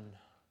son.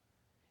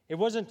 It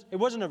wasn't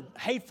a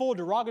hateful,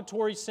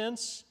 derogatory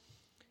sense.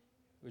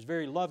 It was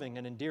very loving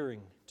and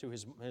endearing to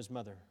his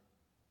mother.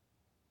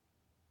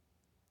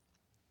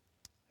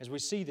 As we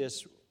see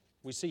this,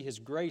 we see his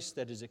grace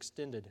that is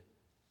extended.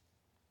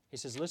 He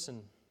says,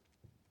 listen,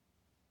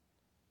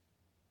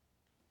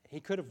 he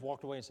could have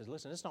walked away and said,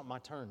 listen, it's not my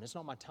turn, it's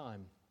not my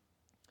time.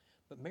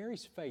 But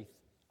Mary's faith,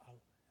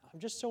 I'm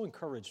just so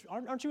encouraged.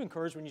 Aren't you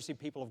encouraged when you see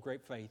people of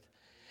great faith?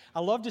 I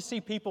love to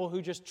see people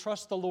who just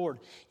trust the Lord.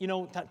 You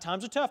know,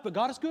 times are tough, but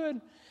God is good.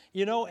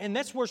 You know, and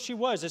that's where she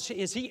was.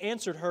 As he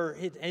answered her,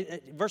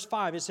 verse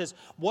 5, it says,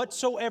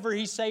 whatsoever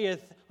he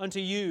saith unto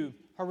you,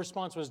 her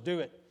response was, do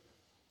it.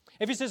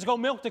 If he says, go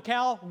milk the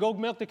cow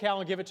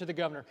and give it to the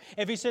governor.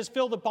 If he says,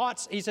 fill the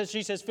pots,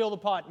 she says, fill the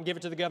pot and give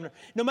it to the governor.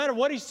 No matter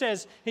what he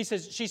says,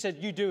 she said,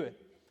 you do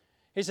it.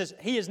 He says,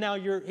 he's now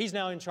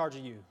in charge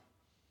of you.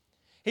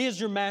 He is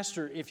your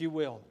master, if you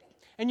will.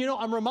 And you know,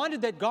 I'm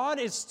reminded that God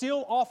is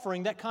still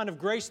offering that kind of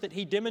grace that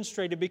he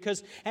demonstrated,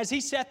 because as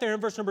he sat there in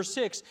verse number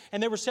 6,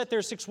 and there were set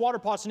there 6 water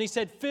pots, and he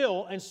said,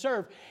 fill and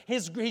serve.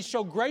 He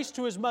showed grace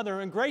to his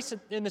mother and grace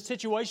in the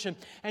situation.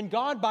 And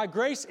God, by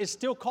grace, is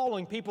still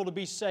calling people to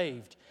be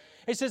saved.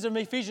 It says in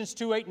Ephesians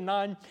 2, 8 and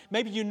 9,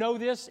 maybe you know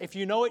this. If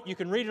you know it, you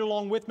can read it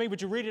along with me.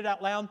 Would you read it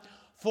out loud?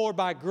 For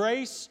by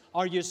grace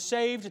are you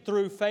saved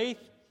through faith,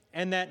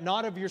 and that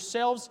not of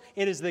yourselves.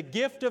 It is the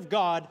gift of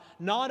God,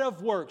 not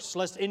of works,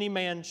 lest any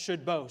man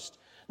should boast.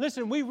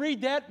 Listen, we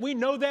read that, we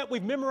know that,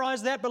 we've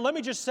memorized that, but let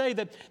me just say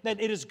that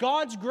it is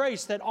God's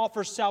grace that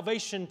offers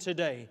salvation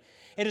today.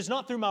 It is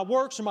not through my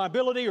works or my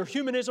ability or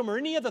humanism or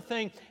any other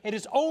thing. It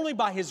is only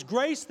by His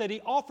grace that He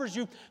offers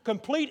you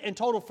complete and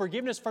total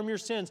forgiveness from your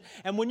sins.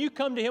 And when you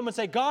come to Him and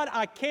say, God,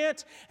 I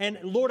can't, and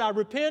Lord, I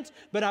repent,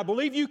 but I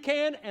believe You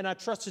can, and I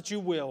trust that You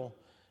will.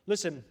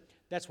 Listen,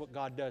 that's what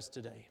God does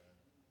today.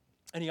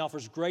 And He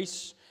offers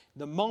grace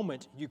the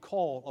moment you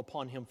call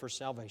upon Him for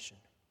salvation.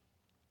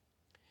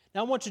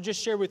 Now, I want to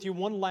just share with you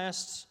one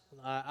last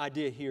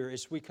idea here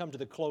as we come to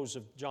the close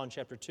of John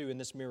chapter 2 in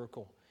this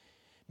miracle.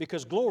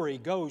 Because glory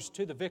goes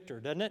to the victor,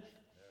 doesn't it?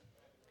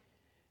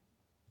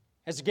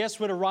 As the guests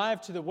would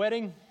arrive to the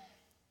wedding,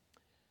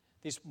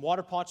 these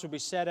water pots would be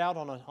set out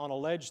on a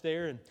ledge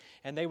there,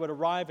 and they would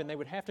arrive and they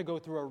would have to go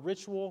through a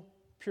ritual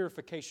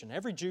purification.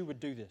 Every Jew would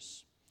do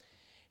this.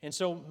 And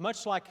so,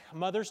 much like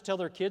mothers tell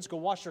their kids, go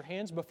wash your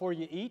hands before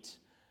you eat,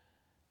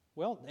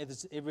 well,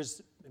 it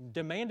was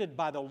demanded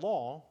by the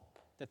law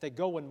that they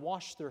go and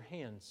wash their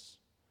hands.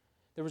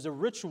 There was a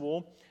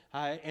ritual,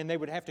 and they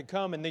would have to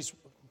come, and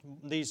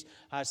these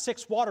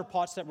 6 water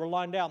pots that were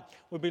lined out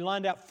would be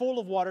lined out full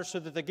of water so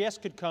that the guests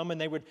could come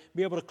and they would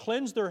be able to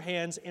cleanse their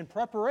hands in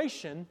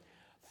preparation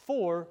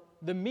for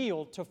the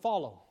meal to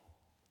follow.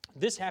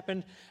 This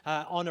happened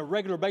on a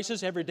regular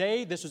basis every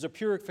day. This was a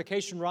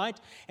purification rite.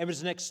 It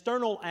was an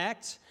external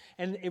act,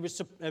 and it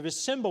was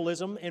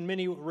symbolism in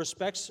many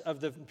respects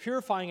of the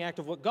purifying act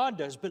of what God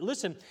does. But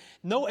listen,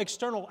 no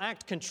external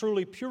act can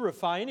truly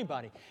purify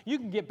anybody. You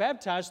can get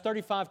baptized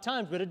 35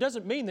 times, but it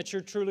doesn't mean that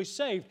you're truly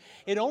saved.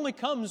 It only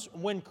comes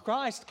when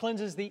Christ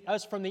cleanses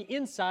us from the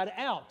inside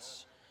out.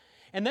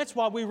 And that's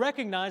why we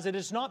recognize that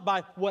it's not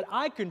by what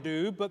I can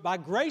do, but by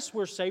grace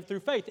we're saved through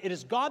faith. It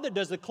is God that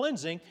does the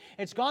cleansing.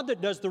 It's God that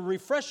does the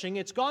refreshing.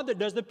 It's God that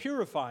does the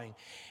purifying.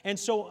 And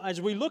so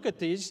as we look at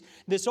this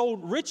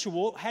old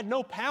ritual had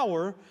no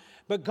power,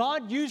 but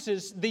God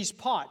uses these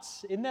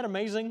pots. Isn't that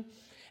amazing?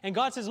 And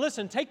God says,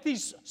 listen, take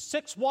these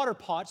 6 water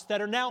pots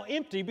that are now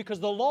empty because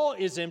the law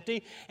is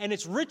empty and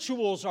its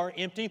rituals are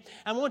empty.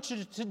 I want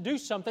you to do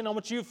something. I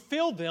want you to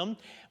fill them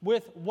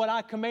with what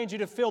I command you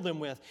to fill them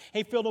with.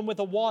 He filled them with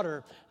the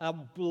water. I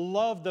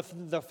love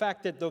the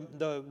fact that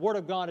the Word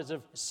of God is a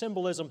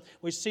symbolism.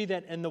 We see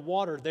that in the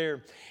water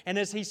there. And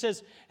as he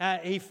says,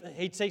 he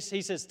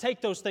says, take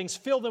those things,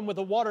 fill them with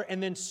the water,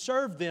 and then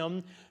serve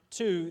them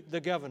to the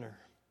governor.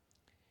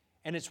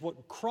 And it's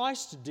what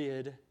Christ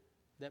did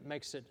that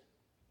makes it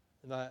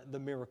the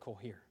miracle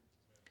here.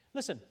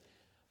 Listen,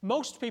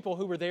 most people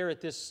who were there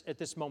at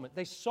this moment,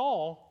 they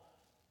saw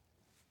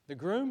the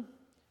groom,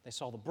 they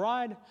saw the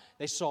bride,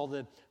 they saw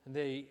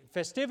the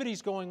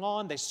festivities going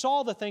on, they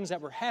saw the things that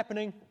were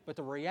happening, but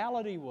the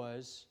reality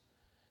was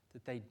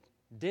that they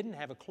didn't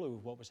have a clue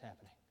of what was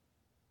happening.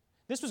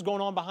 This was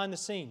going on behind the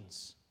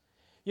scenes.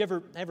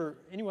 You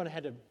anyone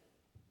had to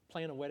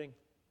plan a wedding?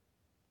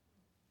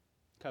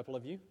 A couple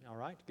of you, all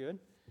right, good.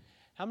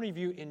 How many of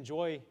you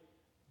enjoy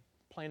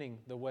planning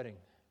the wedding?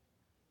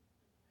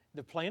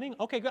 The planning?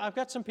 Okay, good. I've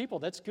got some people.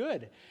 That's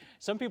good.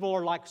 Some people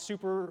are like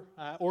super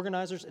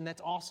organizers, and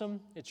that's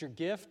awesome. It's your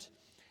gift.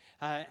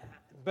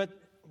 But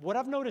what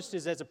I've noticed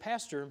is as a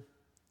pastor,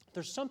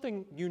 there's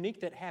something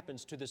unique that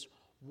happens to this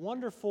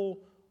wonderful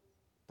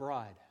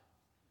bride.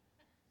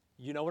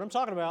 You know what I'm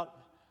talking about.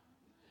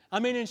 I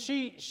mean, and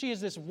she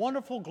is this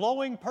wonderful,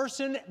 glowing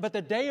person, but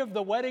the day of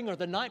the wedding or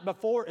the night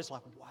before is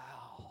like, wow.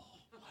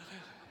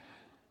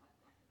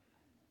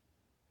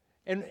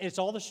 And it's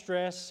all the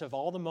stress of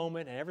all the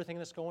moment and everything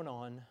that's going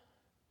on.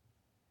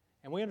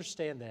 And we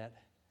understand that.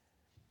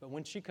 But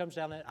when she comes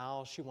down that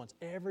aisle, she wants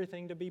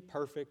everything to be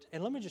perfect.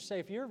 And let me just say,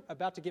 if you're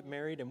about to get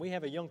married, and we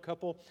have a young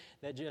couple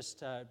that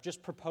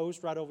just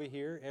proposed right over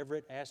here.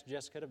 Everett asked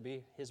Jessica to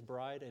be his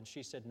bride, and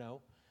she said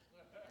no.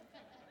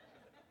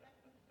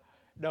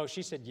 No,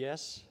 she said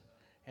yes.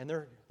 And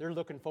they're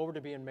looking forward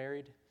to being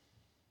married.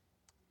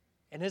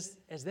 And as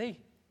they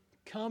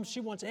come, she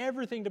wants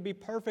everything to be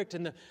perfect,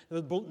 and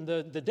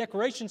the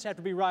decorations have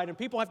to be right, and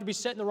people have to be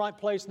set in the right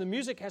place, and the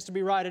music has to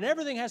be right, and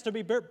everything has to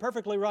be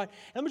perfectly right.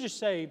 And let me just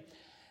say,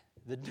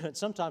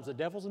 sometimes the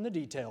devil's in the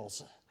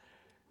details.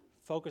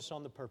 Focus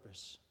on the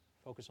purpose.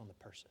 Focus on the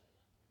person.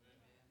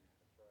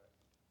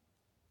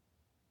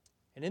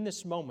 And in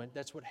this moment,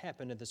 that's what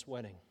happened at this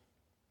wedding.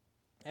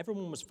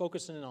 Everyone was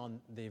focusing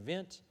on the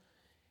event,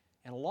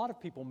 and a lot of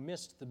people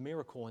missed the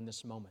miracle in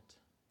this moment.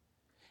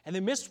 And they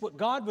missed what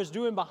God was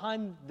doing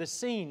behind the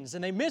scenes.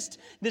 And they missed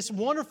this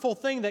wonderful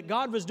thing that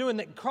God was doing,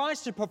 that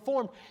Christ had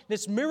performed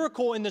this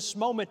miracle in this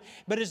moment.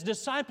 But His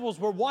disciples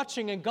were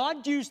watching, and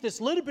God used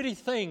this little bitty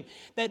thing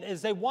that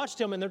as they watched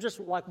Him, and they're just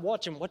like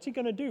watching, what's He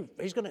going to do?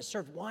 He's going to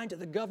serve wine to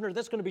the governor.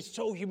 That's going to be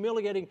so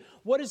humiliating.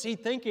 What is He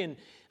thinking?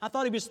 I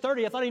thought He was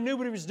 30. I thought He knew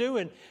what He was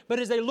doing. But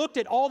as they looked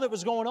at all that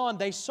was going on,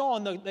 they saw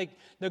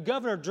the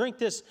governor drink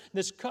this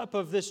cup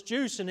of this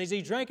juice. And as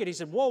he drank it, he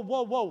said, whoa,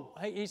 whoa, whoa.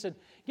 He said,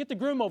 get the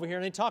groom over here.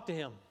 And they talked to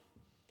him.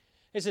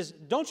 He says,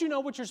 don't you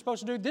know what you're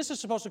supposed to do? This is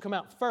supposed to come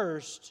out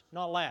first,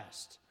 not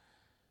last.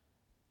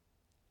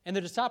 And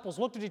the disciples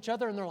looked at each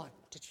other and they're like,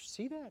 did you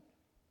see that?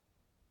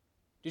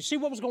 Did you see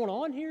what was going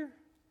on here?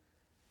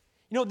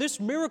 You know, this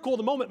miracle of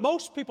the moment,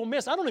 most people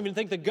miss. I don't even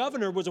think the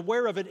governor was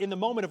aware of it in the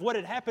moment of what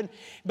had happened.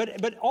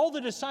 But all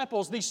the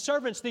disciples, these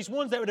servants, these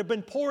ones that would have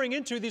been pouring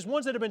into, these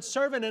ones that have been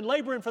serving and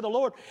laboring for the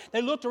Lord,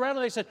 they looked around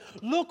and they said,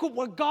 look at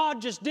what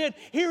God just did.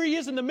 Here He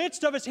is in the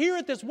midst of us, here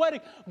at this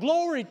wedding.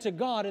 Glory to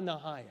God in the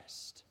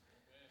highest.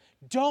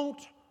 Don't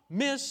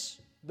miss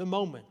the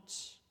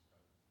moment.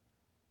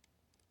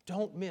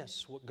 Don't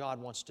miss what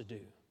God wants to do.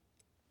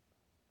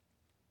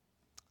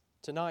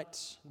 Tonight,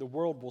 the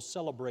world will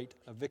celebrate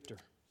a victor.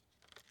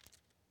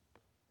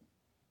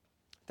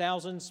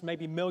 Thousands,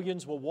 maybe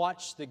millions will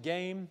watch the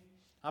game.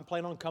 I'm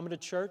planning on coming to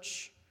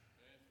church.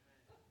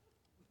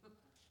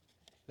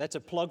 That's a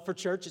plug for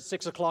church at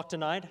 6 o'clock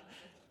tonight.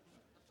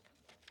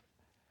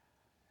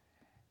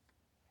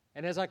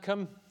 And as I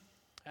come,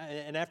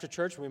 and after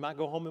church, we might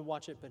go home and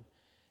watch it, but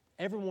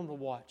everyone will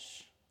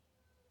watch.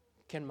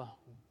 Can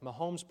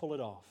Mahomes pull it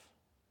off?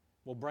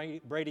 Will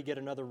Brady get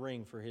another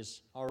ring for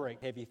his already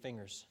heavy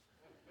fingers?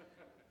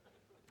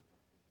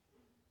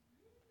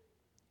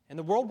 And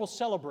the world will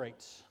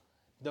celebrate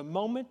the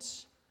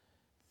moment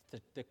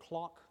the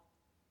clock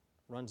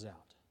runs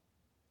out.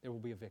 There will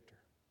be a victor.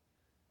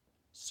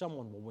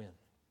 Someone will win.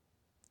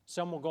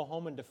 Some will go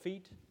home in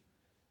defeat.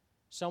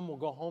 Some will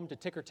go home to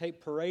ticker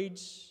tape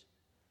parades.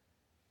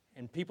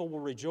 And people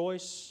will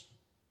rejoice.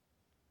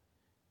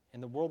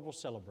 And the world will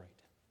celebrate.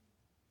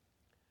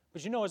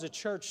 But you know, as a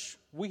church,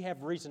 we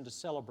have reason to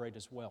celebrate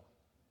as well.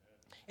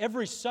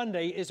 Every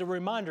Sunday is a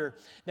reminder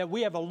that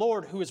we have a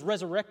Lord who is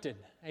resurrected.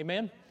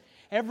 Amen?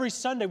 Every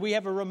Sunday we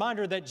have a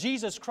reminder that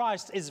Jesus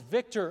Christ is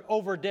victor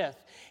over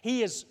death.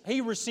 He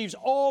receives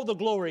all the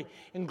glory,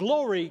 and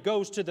glory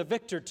goes to the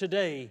victor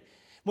today.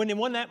 When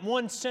that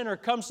one sinner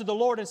comes to the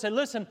Lord and says,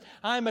 listen,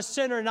 I'm a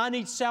sinner and I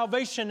need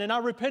salvation and I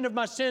repent of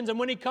my sins. And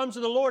when he comes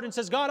to the Lord and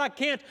says, God, I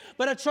can't,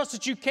 but I trust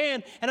that you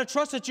can and I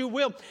trust that you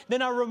will,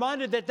 then I'm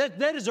reminded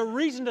that is a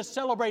reason to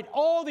celebrate.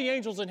 All the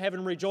angels in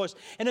heaven rejoice.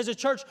 And as a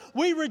church,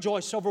 we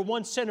rejoice over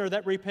one sinner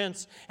that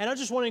repents. And I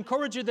just want to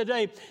encourage you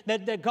today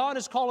that God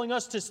is calling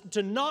us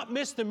to not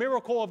miss the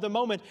miracle of the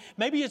moment.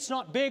 Maybe it's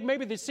not big.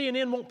 Maybe the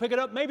CNN won't pick it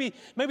up. Maybe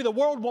the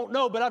world won't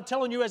know. But I'm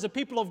telling you, as a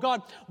people of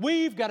God,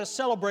 we've got to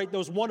celebrate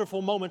those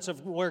wonderful moments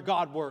of where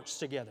God works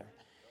together.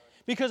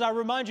 Because I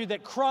remind you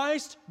that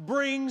Christ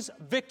brings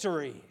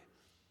victory.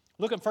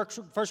 Look at 1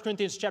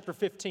 Corinthians chapter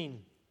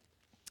 15.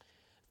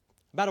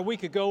 About a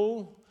week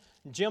ago,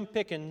 Jim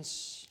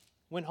Pickens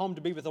went home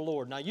to be with the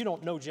Lord. Now, you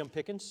don't know Jim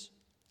Pickens.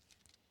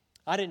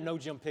 I didn't know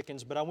Jim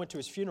Pickens, but I went to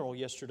his funeral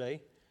yesterday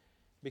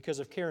because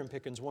of Karen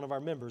Pickens, one of our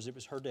members. It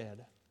was her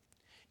dad.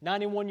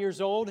 91 years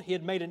old, he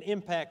had made an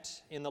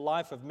impact in the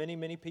life of many,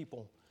 many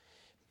people.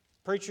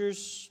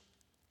 Preachers,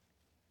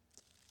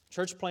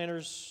 church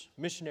planters,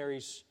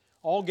 missionaries,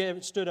 all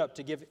stood up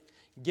to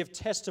give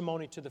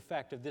testimony to the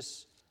fact of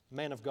this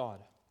man of God.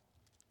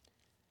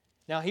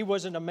 Now, he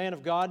wasn't a man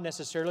of God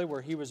necessarily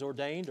where he was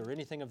ordained or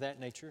anything of that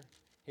nature.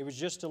 He was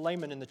just a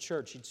layman in the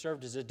church. He'd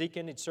served as a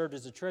deacon. He'd served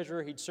as a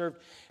treasurer. He'd served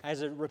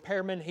as a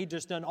repairman. He'd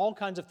just done all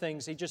kinds of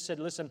things. He just said,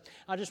 listen,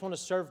 I just want to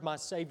serve my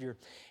Savior.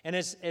 And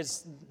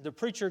as the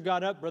preacher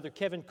got up, Brother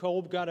Kevin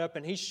Kolb got up,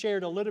 and he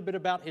shared a little bit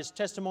about his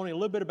testimony, a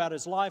little bit about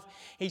his life.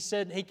 He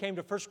said he came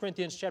to 1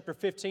 Corinthians chapter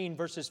 15,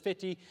 verses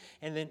 50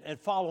 and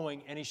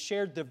following, and he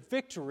shared the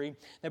victory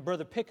that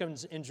Brother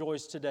Pickens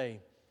enjoys today.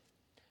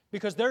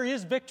 Because there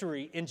is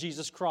victory in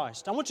Jesus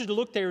Christ. I want you to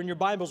look there in your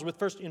Bibles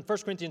in 1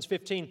 Corinthians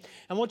 15.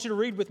 I want you to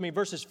read with me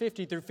verses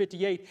 50 through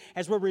 58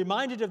 as we're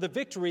reminded of the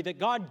victory that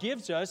God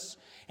gives us,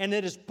 and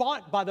it is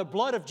bought by the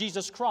blood of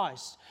Jesus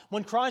Christ.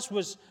 When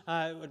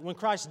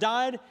Christ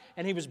died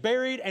and He was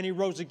buried and He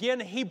rose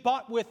again, He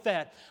bought with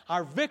that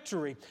our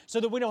victory so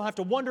that we don't have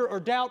to wonder or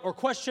doubt or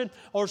question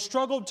or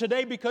struggle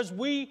today, because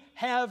we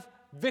have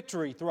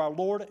victory through our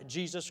Lord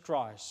Jesus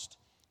Christ.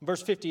 In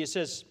verse 50 it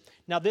says,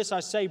 now this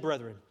I say,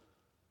 brethren,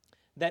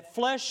 that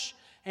flesh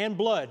and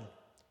blood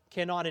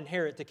cannot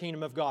inherit the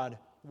kingdom of God.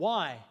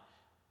 Why?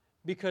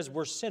 Because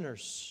we're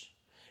sinners.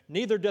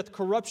 Neither doth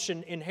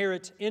corruption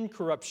inherit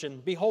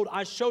incorruption. Behold,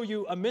 I show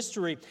you a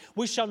mystery.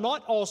 We shall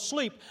not all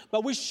sleep,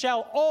 but we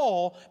shall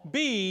all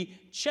be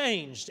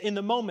changed in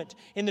the moment,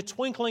 in the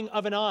twinkling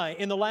of an eye,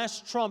 in the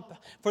last trump.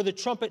 For the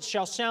trumpet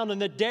shall sound,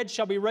 and the dead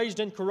shall be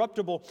raised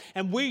incorruptible,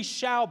 and we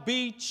shall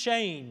be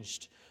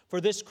changed. For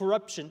this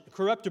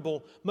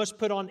corruptible must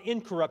put on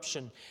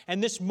incorruption,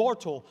 and this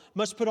mortal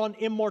must put on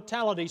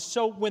immortality.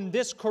 So when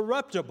this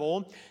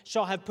corruptible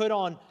shall have put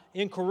on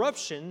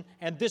incorruption,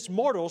 and this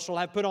mortal shall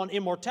have put on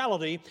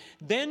immortality,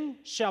 then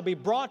shall be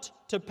brought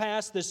to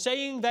pass the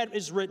saying that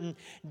is written,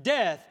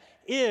 Death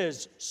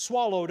is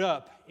swallowed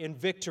up in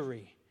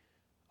victory.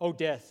 O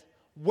death,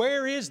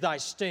 where is thy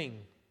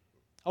sting?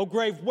 O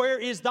grave, where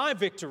is thy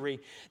victory?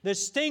 The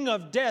sting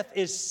of death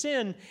is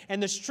sin,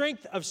 and the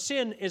strength of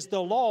sin is the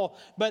law.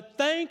 But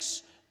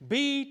thanks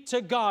be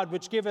to God,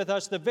 which giveth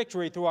us the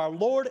victory through our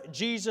Lord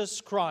Jesus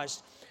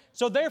Christ.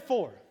 So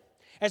therefore,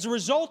 as a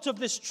result of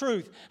this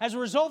truth, as a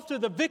result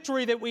of the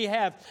victory that we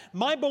have,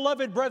 my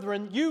beloved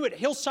brethren, you at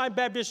Hillside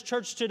Baptist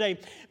Church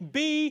today,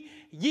 be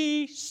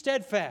ye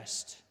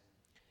steadfast,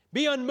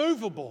 be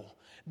unmovable,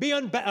 be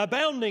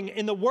abounding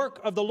in the work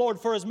of the Lord,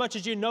 for as much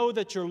as you know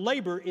that your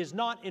labor is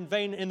not in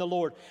vain in the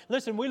Lord.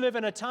 Listen, we live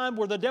in a time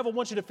where the devil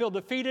wants you to feel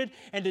defeated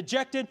and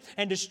dejected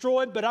and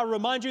destroyed, but I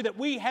remind you that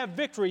we have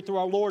victory through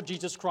our Lord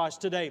Jesus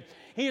Christ today.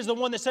 He is the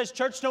one that says,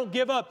 church, don't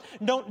give up.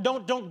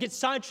 Don't get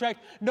sidetracked.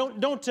 Don't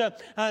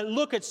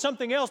look at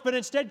something else, but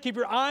instead keep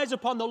your eyes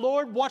upon the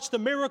Lord. Watch the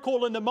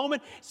miracle in the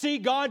moment. See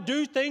God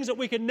do things that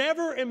we could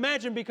never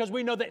imagine, because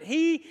we know that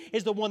He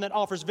is the one that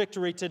offers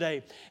victory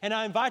today. And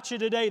I invite you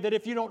today that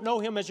if you don't know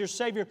Him as your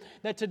Savior,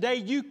 that today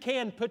you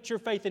can put your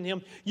faith in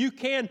Him. You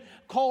can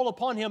call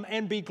upon Him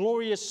and be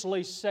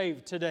gloriously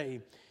saved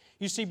today.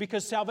 You see,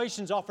 because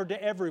salvation is offered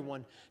to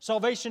everyone.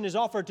 Salvation is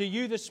offered to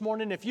you this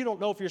morning. If you don't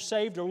know if you're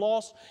saved or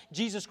lost,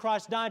 Jesus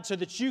Christ died so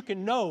that you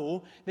can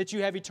know that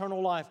you have eternal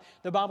life.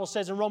 The Bible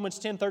says in Romans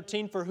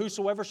 10:13, for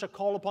whosoever shall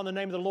call upon the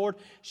name of the Lord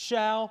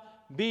shall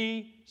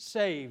be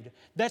saved.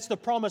 That's the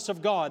promise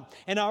of God.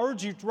 And I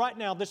urge you right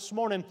now this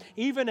morning,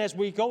 even as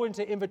we go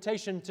into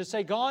invitation, to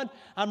say, God,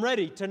 I'm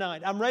ready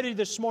tonight. I'm ready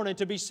this morning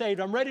to be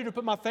saved. I'm ready to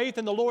put my faith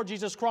in the Lord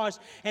Jesus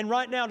Christ. And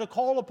right now to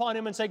call upon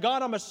Him and say,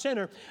 God, I'm a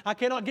sinner. I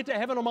cannot get to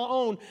heaven on my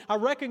own. I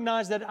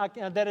recognize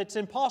that it's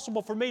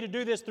impossible for me to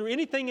do this through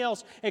anything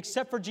else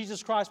except for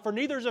Jesus Christ. For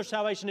neither is there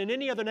salvation in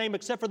any other name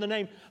except for the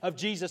name of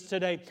Jesus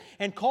today.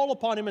 And call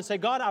upon Him and say,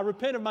 God, I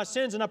repent of my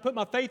sins and I put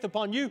my faith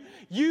upon You.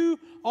 You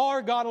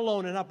are God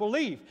alone. And I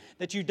believe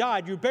that You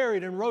died, You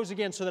buried, and rose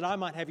again so that I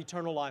might have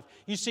eternal life.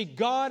 You see,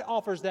 God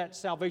offers that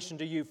salvation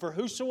to you. For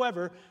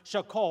whosoever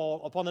shall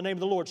call upon the name of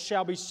the Lord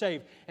shall be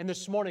saved. And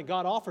this morning,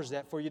 God offers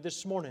that for you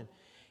this morning.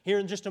 Here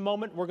in just a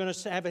moment, we're going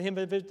to have an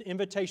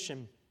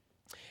invitation.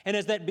 And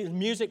as that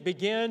music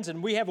begins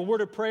and we have a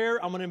word of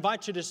prayer, I'm going to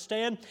invite you to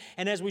stand.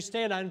 And as we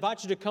stand, I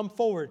invite you to come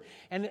forward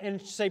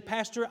and say,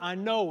 Pastor, I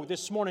know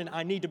this morning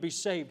I need to be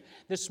saved.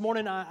 This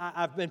morning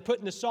I've been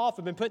putting this off.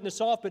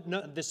 But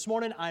no, this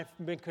morning I've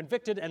been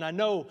convicted, and I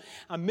know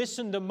I'm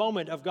missing the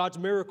moment of God's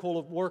miracle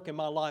of work in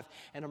my life,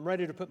 and I'm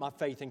ready to put my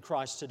faith in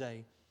Christ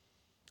today.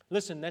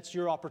 Listen, that's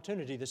your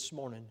opportunity this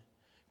morning.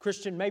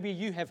 Christian, maybe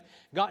you have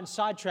gotten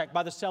sidetracked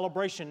by the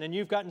celebration, and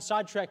you've gotten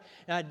sidetracked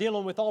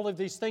dealing with all of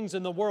these things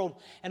in the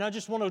world. And I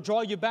just want to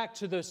draw you back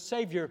to the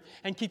Savior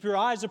and keep your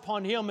eyes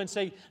upon Him and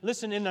say,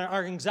 listen, in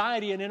our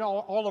anxiety and in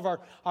all of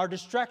our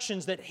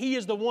distractions, that He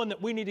is the one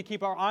that we need to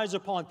keep our eyes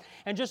upon.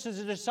 And just as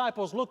the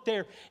disciples look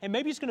there, and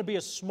maybe it's going to be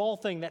a small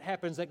thing that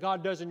happens that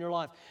God does in your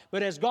life.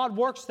 But as God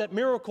works that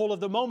miracle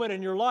of the moment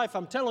in your life,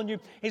 I'm telling you,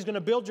 He's going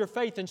to build your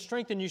faith and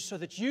strengthen you so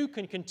that you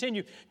can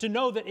continue to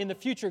know that in the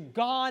future,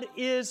 God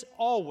is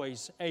always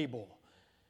able